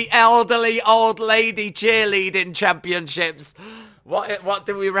 At the elderly old lady cheerleading championships, what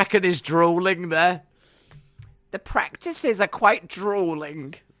do we reckon is drooling there? The practices are quite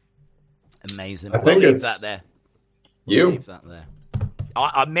drooling. Amazing. I think it's that there. You. Leave that there.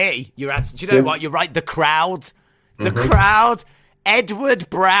 Me. You're absolutely. Do you know what? You're right. The crowd. The crowd. Edward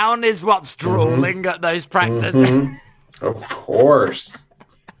Brown is what's drooling at those practices. Of course.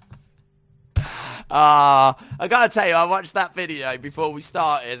 I gotta tell you, I watched that video before we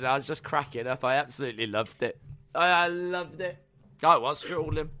started, and I was just cracking up. I absolutely loved it. I loved it. I was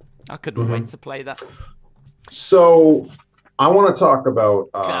drooling. I couldn't wait to play that. So, I want to talk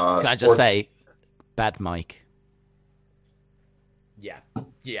about. Can I just say, bad mic. Yeah.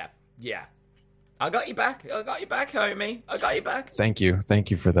 I got you back, homie. I got you back. Thank you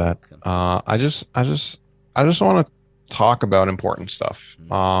for that. I just want to talk about important stuff.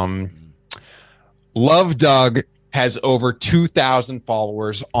 Love Doug has over 2,000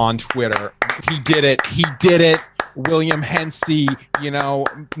 followers on Twitter. He did it. William Hensey,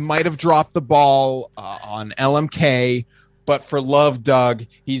 might have dropped the ball on LMK, but for Love Doug,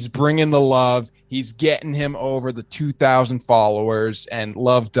 he's bringing the love. He's getting him over the 2,000 followers, and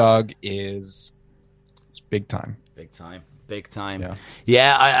Love Doug it's big time. Big time.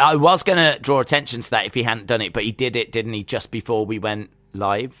 Yeah, I was going to draw attention to that if he hadn't done it, but he did it, didn't he, just before we went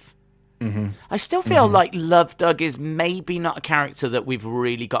live? Mm-hmm. I still feel like Love Doug is maybe not a character that we've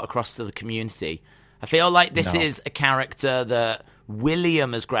really got across to the community. I feel like this is a character that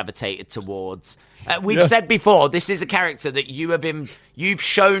William has gravitated towards. We've said before, this is a character that you've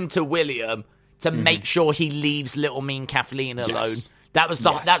shown to William to make sure he leaves Little Mean Kathleen alone.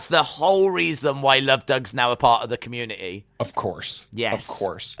 That's the whole reason why Love Doug's now a part of the community. Of course. Yes. Of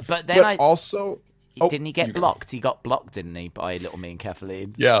course. But then also... didn't he get blocked? He got blocked, didn't he, by Little Mean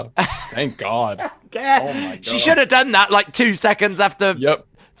Kathleen? Yeah. Thank God. Yeah. Oh my God. She should have done that like 2 seconds after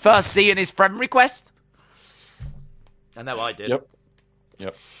first seeing his friend request. I know I did.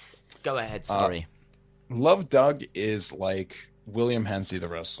 Yep. Go ahead, sorry. Love Doug is like William Hensey, the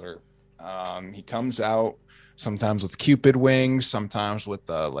wrestler. He comes out sometimes with Cupid wings, sometimes with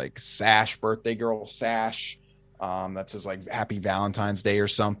like sash, birthday girl sash. That's his like Happy Valentine's Day or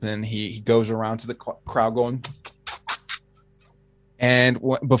something. He goes around to the crowd going, and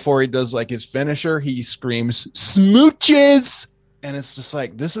before he does like his finisher, he screams smooches, and it's just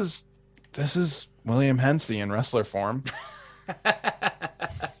like this is William Hensey in wrestler form.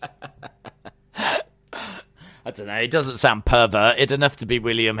 I don't know. It doesn't sound perverted enough to be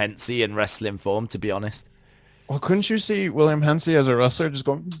William Hensey in wrestling form, to be honest. Well, couldn't you see William Hensey as a wrestler just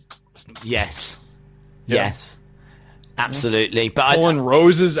going? Yes. Absolutely. But pulling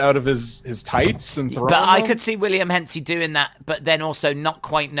roses out of his tights and throwing But I them? could see William Hensey doing that, but then also not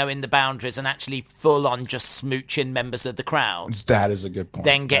quite knowing the boundaries and actually full on just smooching members of the crowd. That is a good point.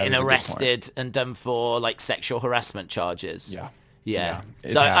 Then getting arrested and done for like sexual harassment charges. Yeah.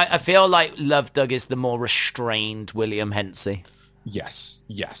 So I feel like Love Doug is the more restrained William Hensey. Yes.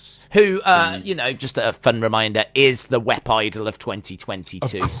 Who, just a fun reminder, is the WEP idol of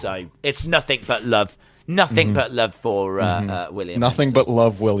 2022. So it's nothing but love. Nothing but love for William. Nothing Hensey. but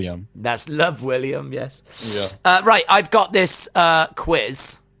love William. That's Love William, yes. Yeah. Right, I've got this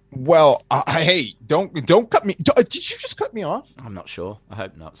quiz. Well, hey, don't cut me. Did you just cut me off? I'm not sure. I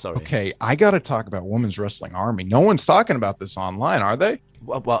hope not. Sorry. Okay, I got to talk about Women's Wrestling Army. No one's talking about this online, are they?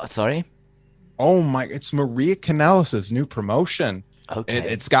 What? Sorry? Oh my! It's Maria Kanellis' new promotion. Okay.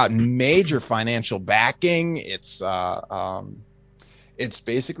 It's got major financial backing. It's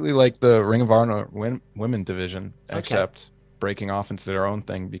basically like the Ring of Honor women division, except breaking off into their own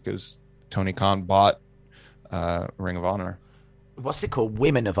thing because Tony Khan bought Ring of Honor. What's it called?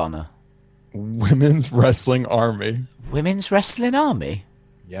 Women of Honor. Women's Wrestling Army. Women's Wrestling Army.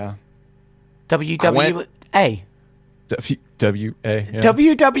 Yeah. WWA. WWA. Yeah.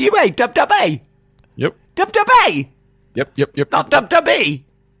 WWA. WWE. Yep. WWE. Yep. Not WWE.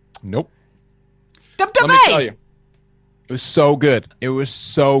 Nope. WWE. Let me tell you, it was so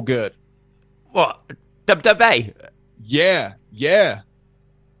good. What? WWE. Yeah.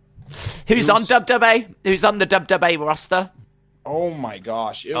 Who's on WWE? Who's on the WWE roster? Oh my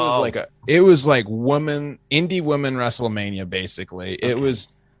gosh! It was like indie women WrestleMania. Basically, it was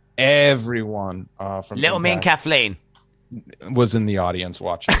everyone from Little Mean Kathleen was in the audience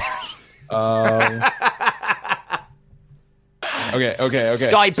watching. Okay.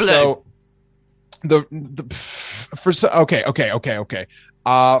 Sky Blue. So okay.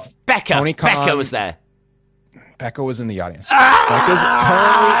 Becca. Tony Khan, Becca was there. Becca was in the audience. Becca's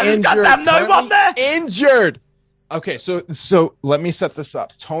currently injured. Goddamn no one there. Injured. Okay, so let me set this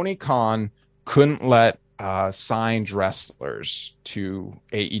up. Tony Khan couldn't let signed wrestlers to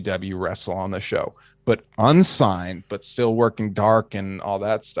AEW wrestle on the show, but unsigned, but still working dark and all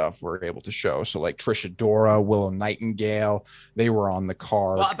that stuff were able to show. So like Trisha Dora, Willow Nightingale, they were on the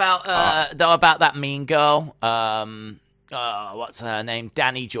card. What about about that mean girl? What's her name?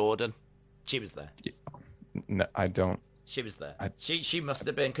 Danny Jordan. She was there. No, I don't. She was there. She must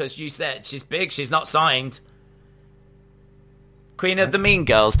have been, because you said she's big. She's not signed. Queen of the Mean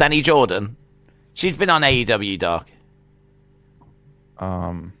Girls, Danny Jordan. She's been on AEW Dark.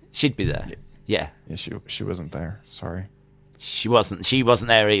 She'd be there. Yeah. Yeah, she wasn't there. Sorry. She wasn't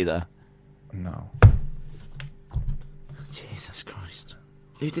there either. No. Jesus Christ.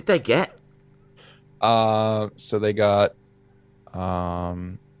 Who did they get? So they got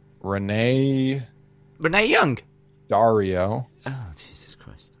Renee Young. Dario. Oh, Jesus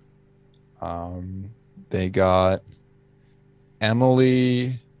Christ. They got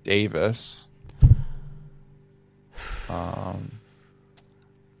Emily Davis.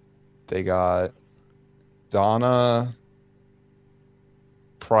 They got Donna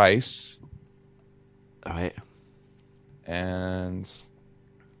Price. All right. And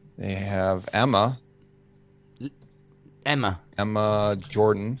they have Emma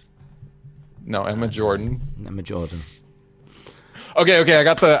Jordan. No, Emma Jordan. Emma Jordan. Okay, I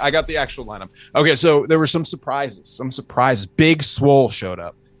got the actual lineup. Okay, so there were some surprises. Big Swole showed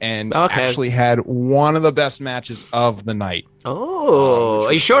up and actually had one of the best matches of the night. Oh,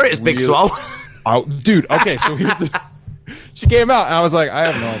 are you sure it was Big Swole? Oh, dude. Okay, so she came out and I was like,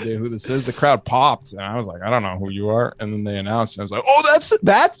 I have no idea who this is. The crowd popped and I was like, I don't know who you are. And then they announced and I was like, oh,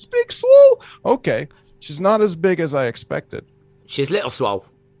 that's Big Swole. Okay, she's not as big as I expected. She's Little Swole.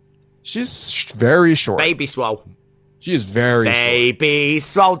 She's very short. Baby Swole. She is very Baby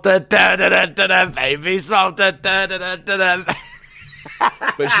Swole. Baby Swole.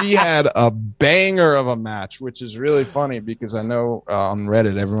 But she had a banger of a match, which is really funny because I know on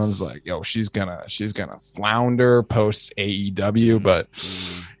Reddit everyone's like, "Yo, she's gonna flounder post AEW." But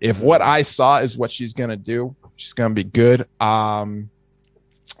if what I saw is what she's gonna do, she's gonna be good. Then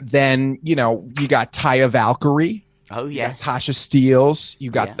you got Taya Valkyrie. Oh yes, you got Tasha Steelz. You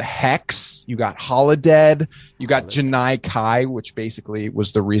got the Hex. You got Holodead. You got Janai Kai, which basically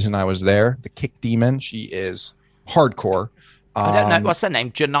was the reason I was there. The Kick Demon. She is hardcore. I don't know. What's her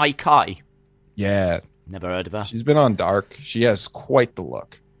name? Janai Kai. Yeah. Never heard of her. She's been on Dark. She has quite the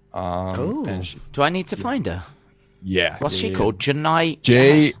look. Do I need to find her? Yeah. What's she called? Janai.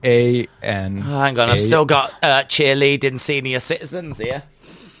 Jan. Oh, hang on. I've still got cheerleading senior citizens here.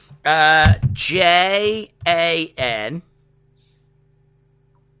 Jan.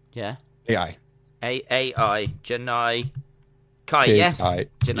 Yeah. AI. AAI. Janai Kai. K-I. Yes.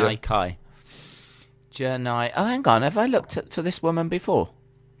 Janai Kai. Janai. Oh, hang on. Have I looked for this woman before?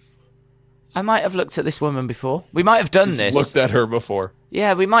 I might have looked at this woman before. We might have done this. Looked at her before.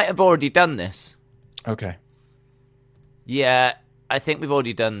 Yeah, we might have already done this. Okay. Yeah, I think we've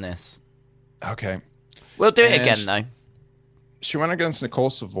already done this. Okay. We'll do it again, though. She went against Nicole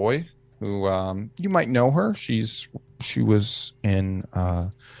Savoy, who you might know her. She was in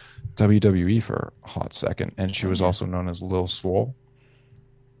WWE for a hot second, and she was also known as Lil Swole.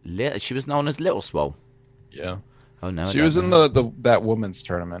 She was known as Little Swole. Yeah. Oh no. She was in that women's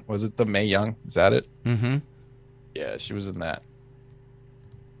tournament. Was it the Mae Young? Is that it? Mm-hmm. Yeah, she was in that.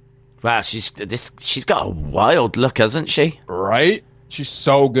 Wow, she's got a wild look, hasn't she? Right? She's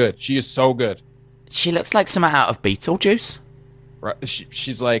so good. She is so good. She looks like something out of Beetlejuice. Right.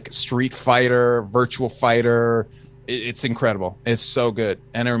 She's like Street Fighter, Virtual Fighter. It's incredible. It's so good,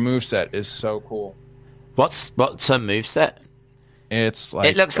 and her moveset is so cool. What's her moveset? It's like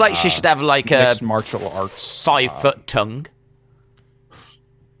it looks like she should have like a martial arts 5-foot tongue.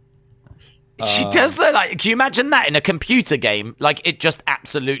 She does look like. Can you imagine that in a computer game? Like it just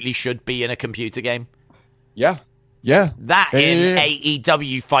absolutely should be in a computer game. Yeah. That in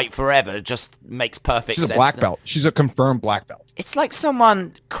AEW Fight Forever just makes perfect sense. She's a black belt. She's a confirmed black belt. It's like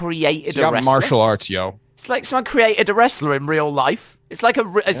someone created a wrestler. Martial arts, yo. It's like someone created a wrestler in real life. It's like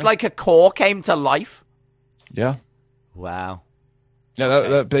like a core came to life. Yeah. Wow. Yeah,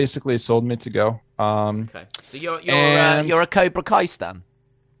 that basically sold me to go. Okay. So you're a Cobra Kai stan?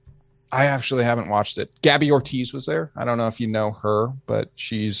 I actually haven't watched it. Gabby Ortiz was there. I don't know if you know her, but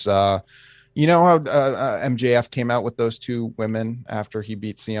she's you know how MJF came out with those two women after he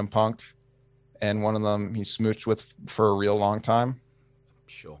beat CM Punk, and one of them he smooched with for a real long time?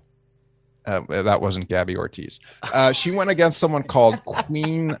 Sure. That wasn't Gabby Ortiz. She went against someone called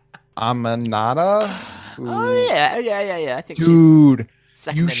Queen Aminata. Oh yeah. I think dude,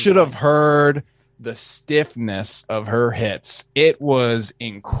 you should have heard the stiffness of her hits. It was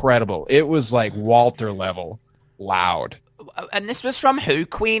incredible. It was like Walter level loud. And this was from who?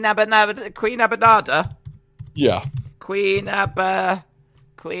 Queen Abanada? Yeah. Queen Abashanti.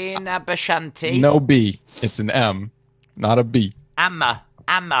 No B. It's an M, not a B. Amma.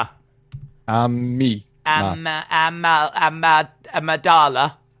 Me. Amadala.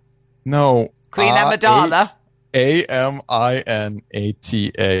 No. Queen Amadala.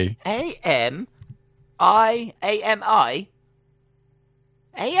 Aminata. AMI.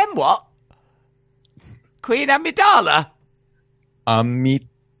 A.M. what? Queen Amidala?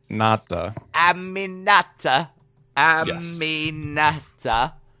 Aminata. Aminata. Yes.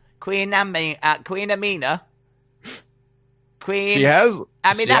 Aminata. Queen Amina. Queen. She has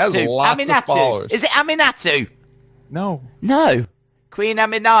Aminatu. lots of followers. Is it Aminatu? No. No. Queen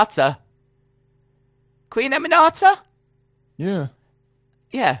Aminata. Queen Aminata? Yeah.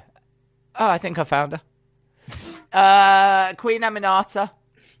 Yeah. Oh, I think I found her. Queen Aminata.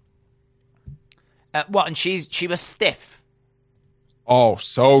 What? And she was stiff. Oh,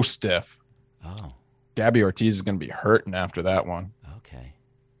 so stiff. Oh. Gabby Ortiz is going to be hurting after that one. Okay.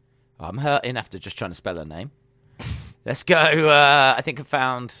 Well, I'm hurting after just trying to spell her name. Let's go. I think I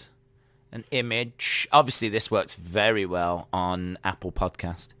found an image. Obviously, this works very well on Apple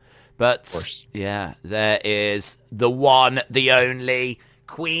Podcast. But, yeah, there is the one, the only,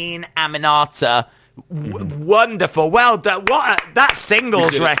 Queen Aminata. Wonderful. Well done. That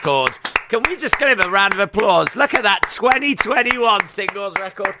singles record. Can we just give a round of applause? Look at that 2021 singles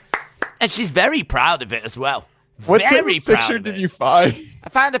record. And she's very proud of it as well. What picture did you find? I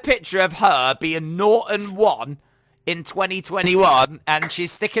found a picture of her being 0-1 in 2021, and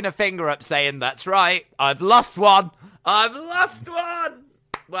she's sticking her finger up saying, that's right, I've lost one. I've lost one.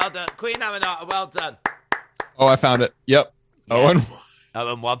 Well done. Queen Aminata, well done. Oh, I found it. Yep. Yeah.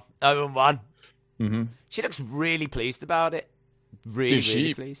 0-1. 0-1. Mm-hmm. She looks really pleased about it.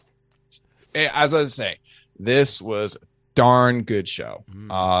 Really pleased. As I say, this was a darn good show.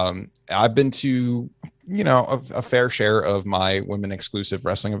 I've been to, a fair share of my women exclusive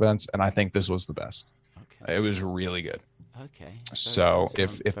wrestling events, and I think this was the best. Okay. It was really good. Okay. So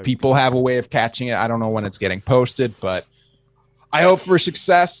if people have a way of catching it, I don't know when it's getting posted, but I hope for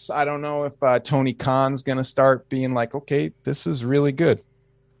success. I don't know if Tony Khan's going to start being like, okay, this is really good.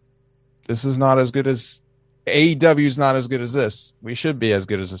 This is not as good as AEW is not as good as this. We should be as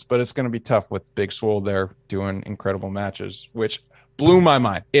good as this, but it's going to be tough with Big Swole there doing incredible matches, which blew my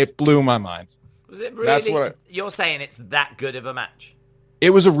mind. It blew my mind. Was it really? You're saying it's that good of a match? It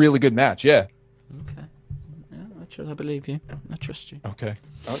was a really good match, yeah. Okay. Yeah, I believe you. I trust you. Okay.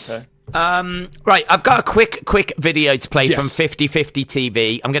 Right, I've got a quick video to play from 50/50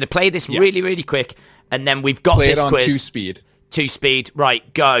 TV. I'm going to play this really, really quick, and then we've got this quiz. 2-speed. 2-speed.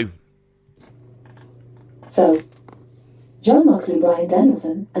 Right, go. So, John Moxley, Bryan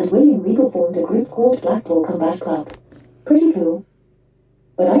Danielson, and William Regal formed a group called Blackpool Combat Club. Pretty cool.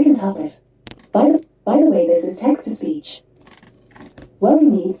 But I can top it. By the way, this is text-to-speech. Well, who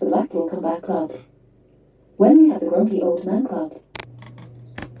needs the Blackpool Combat Club when we have the Grumpy Old Man Club?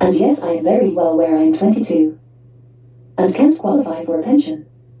 And yes, I am very well aware I am 22 and can't qualify for a pension.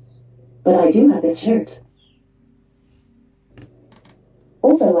 But I do have this shirt.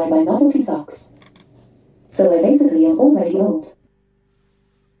 Also, I buy novelty socks. So I basically am already old.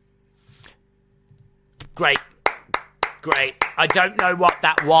 Great. I don't know what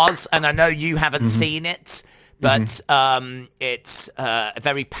that was, and I know you haven't seen it, but it's a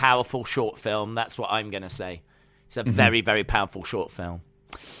very powerful short film. That's what I'm going to say. It's a very, very powerful short film.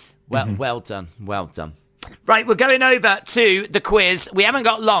 Well done. Right, we're going over to the quiz. We haven't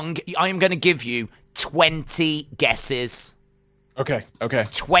got long. I am going to give you 20 guesses. Okay.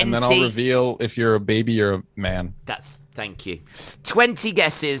 20. And then I'll reveal if you're a baby or a man. Thank you. 20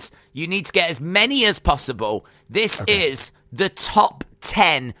 guesses. You need to get as many as possible. This is the top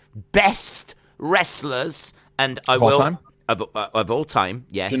 10 best wrestlers, and of all time? Of all time,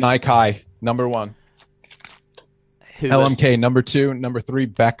 yes. Janai Kai, number 1. LMK, number 2. Number 3,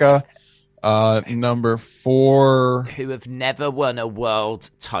 Becca. Number 4. Who have never won a world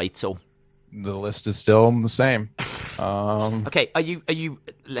title. The list is still the same. Okay, are you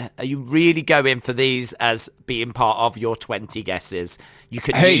really going for these as being part of your 20 guesses? You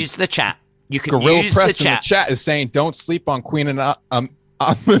can use the chat. You can Gorilla use Press the chat. in the chat is saying don't sleep on Queen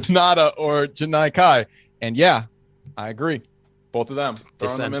Aminata or Janai Kai. And yeah, I agree. Both of them.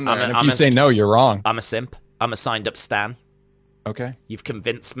 Throwing them in there. And if you say no, you're wrong. I'm a simp. I'm a signed up stan. Okay. You've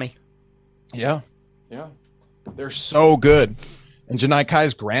convinced me. Yeah. They're so good. And Janai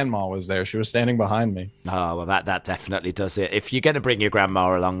Kai's grandma was there. She was standing behind me. Oh, well, that definitely does it. If you're going to bring your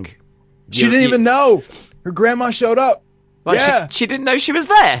grandma along. She didn't even know. Her grandma showed up. Well, yeah. She didn't know she was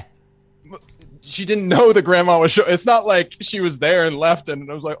there. She didn't know the grandma was It's not like she was there and left and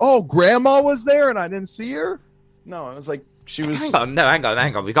I was like, oh, grandma was there and I didn't see her? No, it was like she was... Hang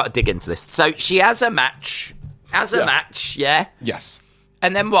on. We've got to dig into this. So she has a match. Yeah? Yes.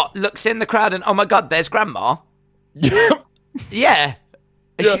 And then what? Looks in the crowd and, oh my God, there's grandma. Yeah.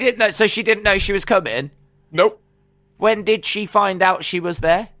 She didn't know. So she didn't know she was coming? Nope. When did she find out she was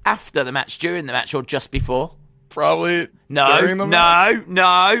there? After the match, during the match, or just before? Probably No, during the match?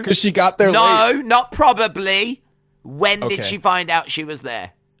 no. Because she got there late. No, not probably. When did Okay. she find out she was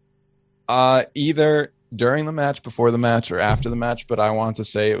there? Either during the match, before the match, or after the match, but I want to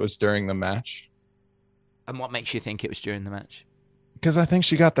say it was during the match. And what makes you think it was during the match? Because I think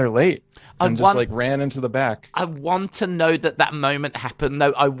she got there late and just want- like ran into the back. I want to know that moment happened.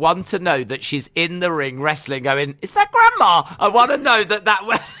 No, I want to know that she's in the ring wrestling going, is that grandma? I want to know that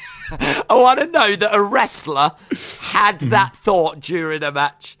I want to know that a wrestler had that thought during a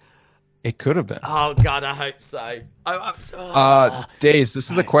match. It could have been. Oh, God, I hope so. Days, this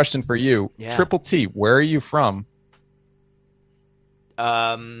is a question for you. Yeah. Triple T, where are you from?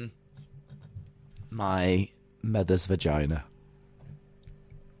 My mother's vagina.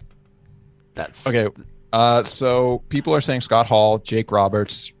 That's Okay. So people are saying Scott Hall, Jake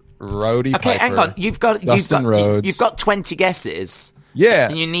Roberts, Roddy Okay, Piper, hang on. You've got Rhodes. You've got 20 guesses. Yeah.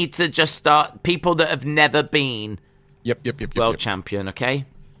 And you need to just start people that have never been Yep. world champion, okay?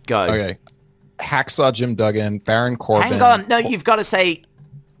 Go. Okay. Hacksaw Jim Duggan, Baron Corbin. Hang on. No, you've got to say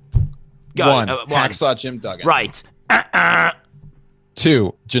go. One. One. Hacksaw Jim Duggan. Right.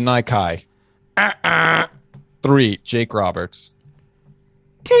 2. Janai Kai. 3. Jake Roberts.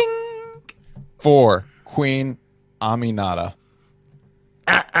 Ting. 4. Queen Aminata.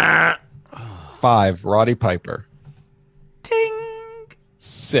 5. Roddy Piper. Ting.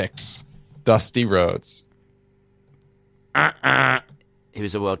 6. Dusty Rhodes. He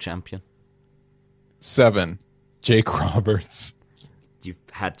was a world champion. 7. Jake Roberts. You've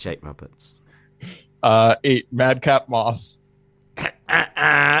had Jake Roberts. 8. Madcap Moss.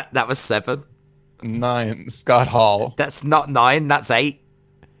 That was 7. 9. Scott Hall. That's not 9. That's 8.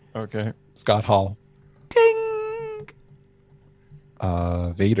 Okay. Scott Hall. Ting.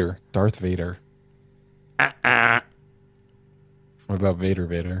 Vader. Darth Vader. What about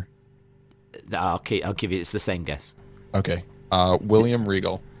Vader? I'll give you. It's the same guess. Okay. William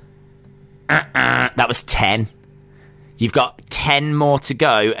Regal. That was 10. You've got 10 more to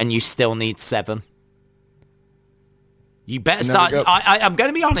go, and you still need 7. You better start. I'm going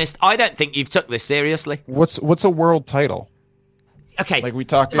to be honest. I don't think you've took this seriously. What's a world title? Okay. Like we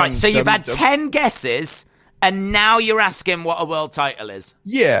talking. Right. So you've had 10 guesses, and now you're asking what a world title is.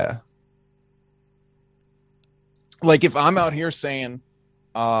 Yeah. Like if I'm out here saying,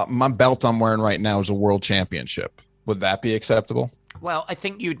 my belt I'm wearing right now is a world championship, would that be acceptable? Well, I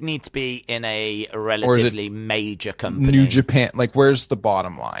think you'd need to be in a relatively major company. New Japan. Like, where's the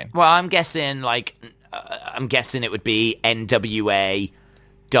bottom line? Well, I'm guessing it would be NWA,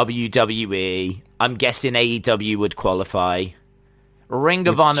 WWE. I'm guessing AEW would qualify. Ring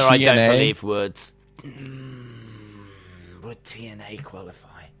of Honor, I don't believe would. Would TNA qualify?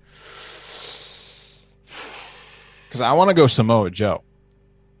 Because I want to go Samoa Joe.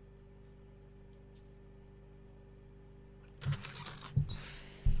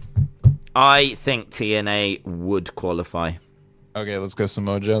 I think TNA would qualify. Okay, let's go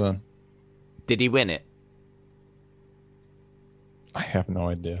Samoa Joe then. Did he win it? I have no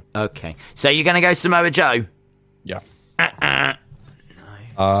idea. Okay. So you're going to go Samoa Joe? Yeah. No.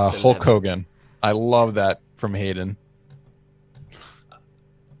 Hulk Hogan. I love that from Hayden.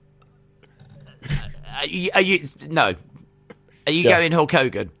 Are you going Hulk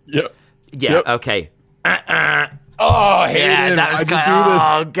Hogan? Yep. Yeah, Yep. okay. Oh, Hayden, yeah, that was why'd you close. do this?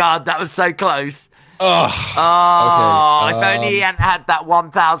 Oh, God, that was so close. Oh, Oh, okay. if only he hadn't had that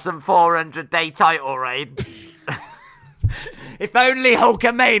 1,400-day title reign. If only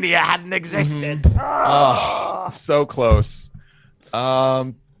Hulkamania hadn't existed. Oh, so close.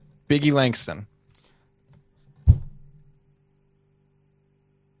 Biggie Langston.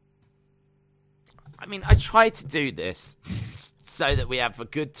 I mean, I try to do this so that we have a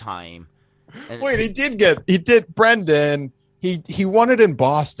good time. And Wait, he did Brendan. He won it in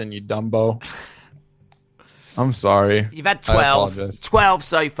Boston, you dumbo. I'm sorry. You've had I 12. apologize. 12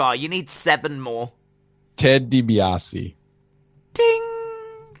 so far. You need 7 more. Ted DiBiase. Ding!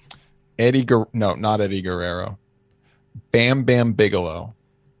 No, not Eddie Guerrero. Bam Bam Bigelow.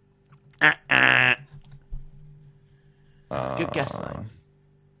 That's a good guess, though.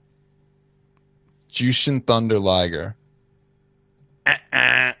 Jushin Thunder Liger.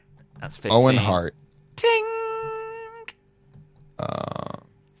 That's 15. Owen Hart. Ting!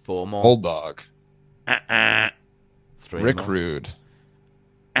 4 more. Bulldog. 3 Rick more. Rude.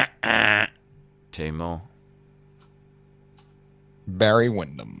 2 more. Barry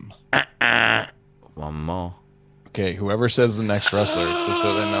Windham. 1 more. Okay, whoever says the next wrestler, just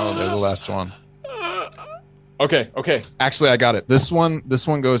so they know they're the last one. Okay. Actually, I got it. This one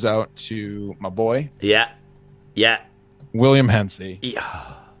goes out to my boy, Yeah. William Hensey.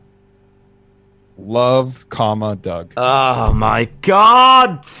 Yeah. Love, Doug. Oh my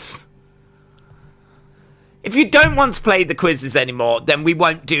God! If you don't want to play the quizzes anymore, then we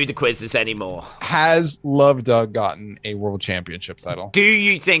won't do the quizzes anymore. Has Love Doug gotten a world championship title? Do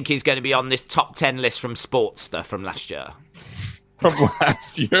you think he's going to be on this top 10 list from Sportster from last year? From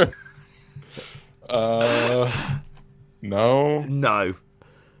last year? No. No.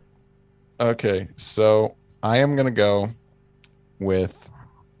 Okay, so I am going to go with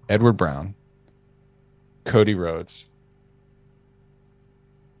Edward Brown, Cody Rhodes.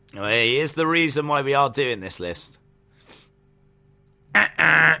 Well, here's the reason why we are doing this list.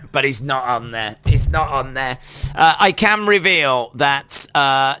 But he's not on there. He's not on there. I can reveal that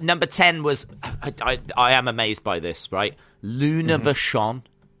number 10 was... I am amazed by this, right? Luna Vachon.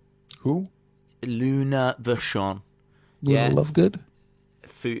 Who? Luna Vachon. Luna Lovegood?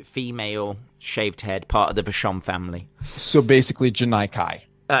 Female, shaved head, part of the Vachon family. So basically Janai Kai.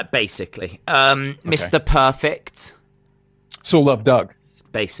 Basically. Mr. Perfect. So Love Doug.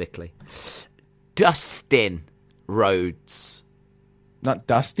 Basically. Dustin Rhodes. Not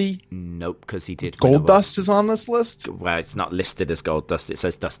Dusty? Nope, because he did. Gold Dust is on this list? Well, it's not listed as Gold Dust. It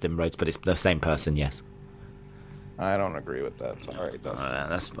says Dustin Rhodes, but it's the same person, yes. I don't agree with that. Sorry, Dustin.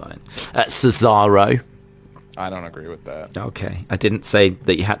 That's fine. Cesaro. I don't agree with that. Okay. I didn't say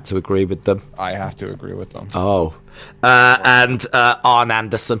that you had to agree with them. I have to agree with them. Oh. And Arn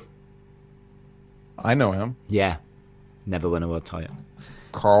Anderson. I know him. Yeah. Never won a world title.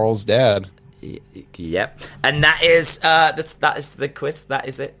 Carl's dad. Yep. And that is that is the quiz. That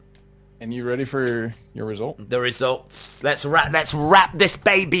is it. And you ready for your result? The results. Let's wrap this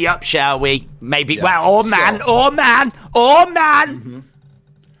baby up, shall we? Maybe. Yeah. Well, or man. Mm-hmm.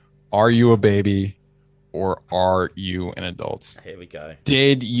 Are you a baby or are you an adult? Here we go.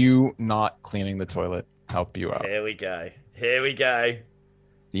 Did you not cleaning the toilet help you out? Here we go.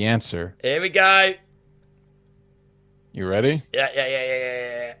 The answer. Here we go. You ready?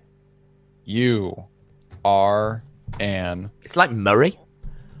 Yeah. You are an... It's like Murray.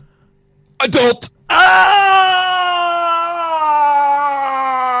 Adult! Oh!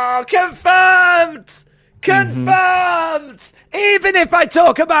 Confirmed! Even if I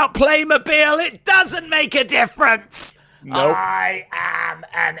talk about Playmobil, it doesn't make a difference. Nope. I am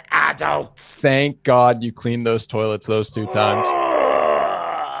an adult. Thank God you cleaned those toilets those 2 times.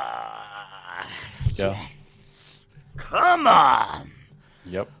 Yeah. Yes. Come on.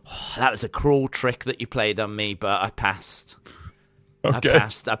 Yep. That was a cruel trick that you played on me, but I passed. Okay.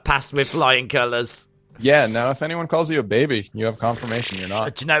 I passed with flying colours. Yeah, now if anyone calls you a baby, you have confirmation you're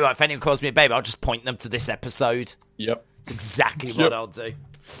not. Do you know what? If anyone calls me a baby, I'll just point them to this episode. Yep. It's exactly what I'll do.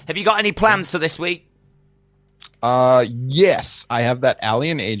 Have you got any plans for this week? Yes. I have that Ali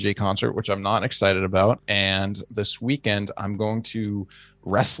and AJ concert, which I'm not excited about. And this weekend, I'm going to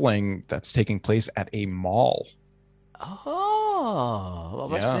wrestling that's taking place at a mall. Oh, what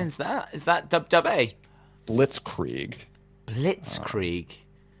wrestling is that? Is that WWE? Blitzkrieg.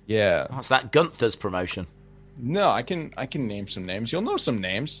 Yeah. What's that? Gunther's promotion. No, I can name some names. You'll know some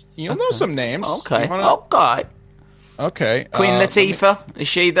names. You'll know some names. Okay. Okay. Queen Latifah, is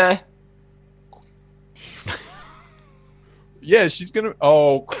she there? Yeah, she's gonna.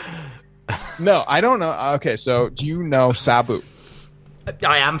 Oh, no, I don't know. Okay, so do you know Sabu?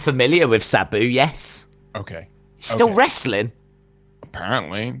 I am familiar with Sabu. Yes. Okay. He's still wrestling.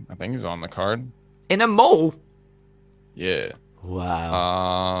 Apparently, I think he's on the card. In a mall. Yeah.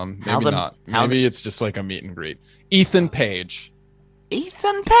 Wow. Maybe not. Maybe it's just like a meet and greet. Ethan Page.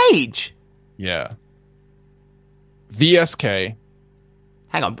 Ethan Page? Yeah. VSK.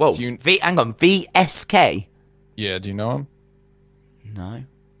 Hang on. Whoa. Hang on. VSK? Yeah. Do you know him? No.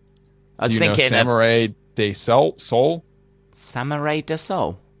 I was thinking Samurai de Sol? Samurai de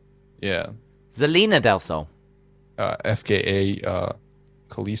Sol? Yeah. Zelina del Sol? FKA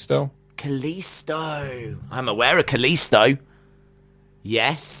Kalisto? Kalisto. I'm aware of Kalisto.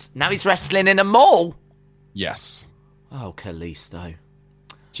 Yes. Now he's wrestling in a mall. Yes. Oh, Kalisto.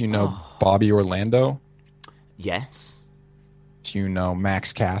 Do you know Bobby Orlando? Yes. Do you know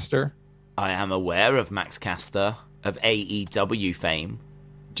Max Caster? I am aware of Max Caster of AEW fame.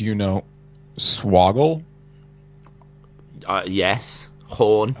 Do you know Swoggle? Yes.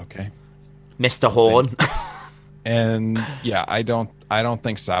 Horn. Okay. Mr. Horn. And yeah, I don't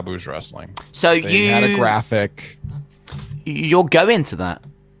think Sabu's wrestling. So they had a graphic. You're going to that?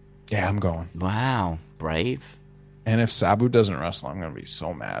 Yeah, I'm going. Wow, brave. And if Sabu doesn't wrestle, I'm going to be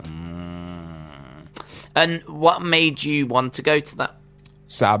so mad. And what made you want to go to that?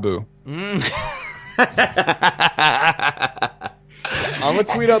 I'm gonna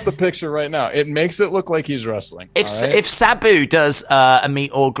tweet out the picture right now. It makes it look like he's wrestling. If Sabu does a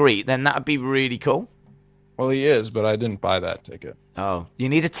meet or greet, then that would be really cool. Well, he is, but I didn't buy that ticket. Oh, you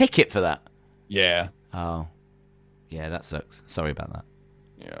need a ticket for that? Yeah. Oh, yeah, that sucks. Sorry about that.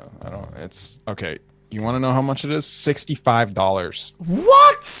 Yeah, I don't. It's okay. You want to know how much it is? $65.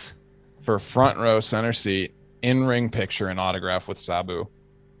 What? For front row, center seat, in-ring picture and autograph with Sabu.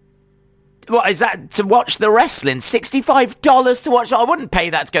 What is that to watch the wrestling? $65 to watch? I wouldn't pay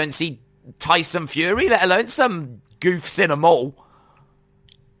that to go and see Tyson Fury, let alone some goofs in a mall.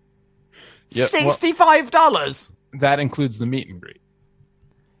 Yep, $65. That includes the meet and greet.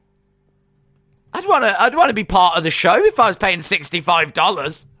 I'd want to be part of the show if I was paying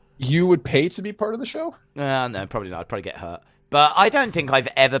 $65. You would pay to be part of the show? No, probably not. I'd probably get hurt. But I don't think I've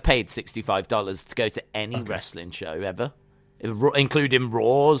ever paid $65 to go to any wrestling show ever, including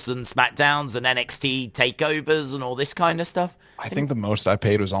Raws and SmackDowns and NXT takeovers and all this kind of stuff. I think the most I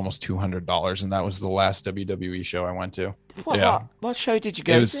paid was almost $200, and that was the last WWE show I went to. What show did you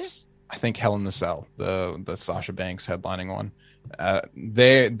go to? I think Hell in the Cell, the Sasha Banks headlining one.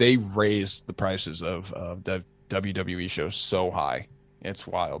 They raised the prices of the WWE shows so high. It's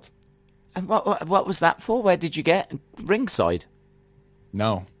wild. And what was that for? Where did you get? Ringside?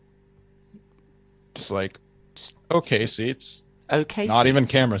 No. Just okay seats. Okay Not even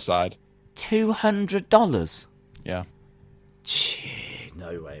camera side. $200? Yeah. Gee,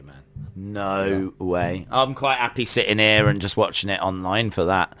 no way, man. No way. I'm quite happy sitting here and just watching it online for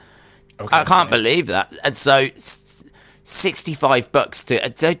that. Okay, I can't believe that. And so $65 to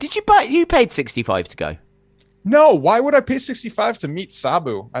did you paid $65 to go? No, why would I pay $65 to meet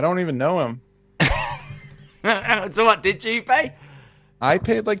Sabu? I don't even know him. So what did you pay? I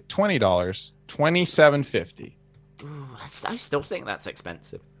paid like $20, $27.50. I still think that's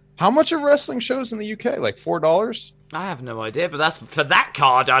expensive. How much are wrestling shows in the UK? Like $4? I have no idea, but that's for that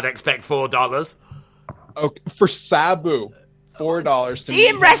card. I'd expect $4. Okay, for Sabu, $4 to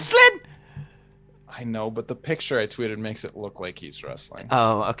in wrestling. I know, but the picture I tweeted makes it look like he's wrestling.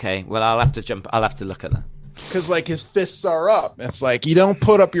 Oh, okay. Well, I'll have to look at that. Because like his fists are up. It's like you don't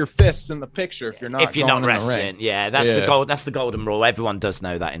put up your fists in the picture if you're not wrestling. Yeah, that's the gold. That's the golden rule. Everyone does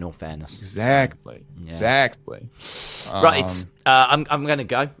know that. In all fairness. Exactly. Yeah. Exactly. Right. I'm gonna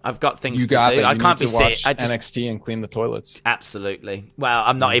go. I've got things to do. I can't be watch NXT and clean the toilets. Absolutely. Well,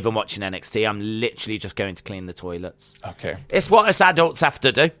 I'm not even watching NXT. I'm literally just going to clean the toilets. Okay. It's what us adults have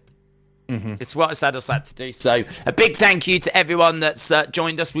to do. It's what us adults have to do. So a big thank you to everyone that's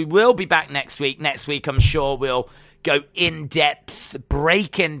joined us. We will be back next week. Next week, I'm sure we'll go in depth,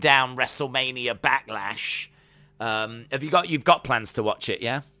 breaking down WrestleMania Backlash. You've got plans to watch it,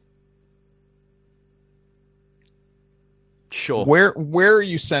 yeah? Sure. Where are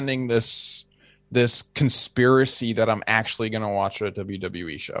you sending this conspiracy that I'm actually going to watch a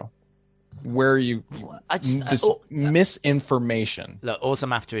WWE show? Where are you? Misinformation. Look, all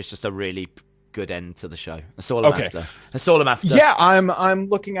I'm after is just a really good end to the show. That's all I'm after. That's all I'm after. Yeah, I'm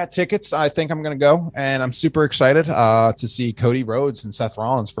looking at tickets. I think I'm going to go, and I'm super excited to see Cody Rhodes and Seth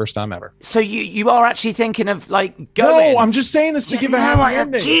Rollins first time ever. So you are actually thinking of going? No, I'm just saying this to give a happy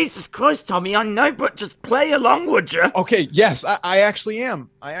ending. Jesus Christ, Tommy, I know, but just play along, would you? Okay, yes, I actually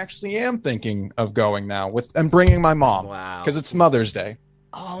am. I actually am thinking of going now and bringing my mom. Wow, because it's Mother's Day.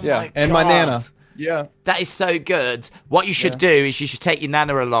 Oh yeah, my God. And my Nana. Yeah. That is so good. What you should do is you should take your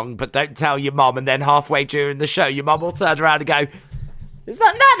Nana along, but don't tell your mom, and then halfway during the show, your mom will turn around and go, "Is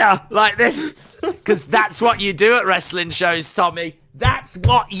that Nana?" Like this. Because that's what you do at wrestling shows, Tommy. That's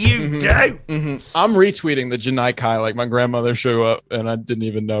what you do. I'm retweeting the Janai Kai, like my grandmother show up, and I didn't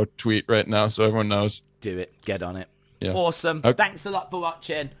even know tweet right now, so everyone knows. Do it. Get on it. Yeah. Awesome. Okay. Thanks a lot for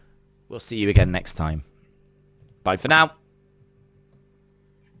watching. We'll see you again next time. Bye for now.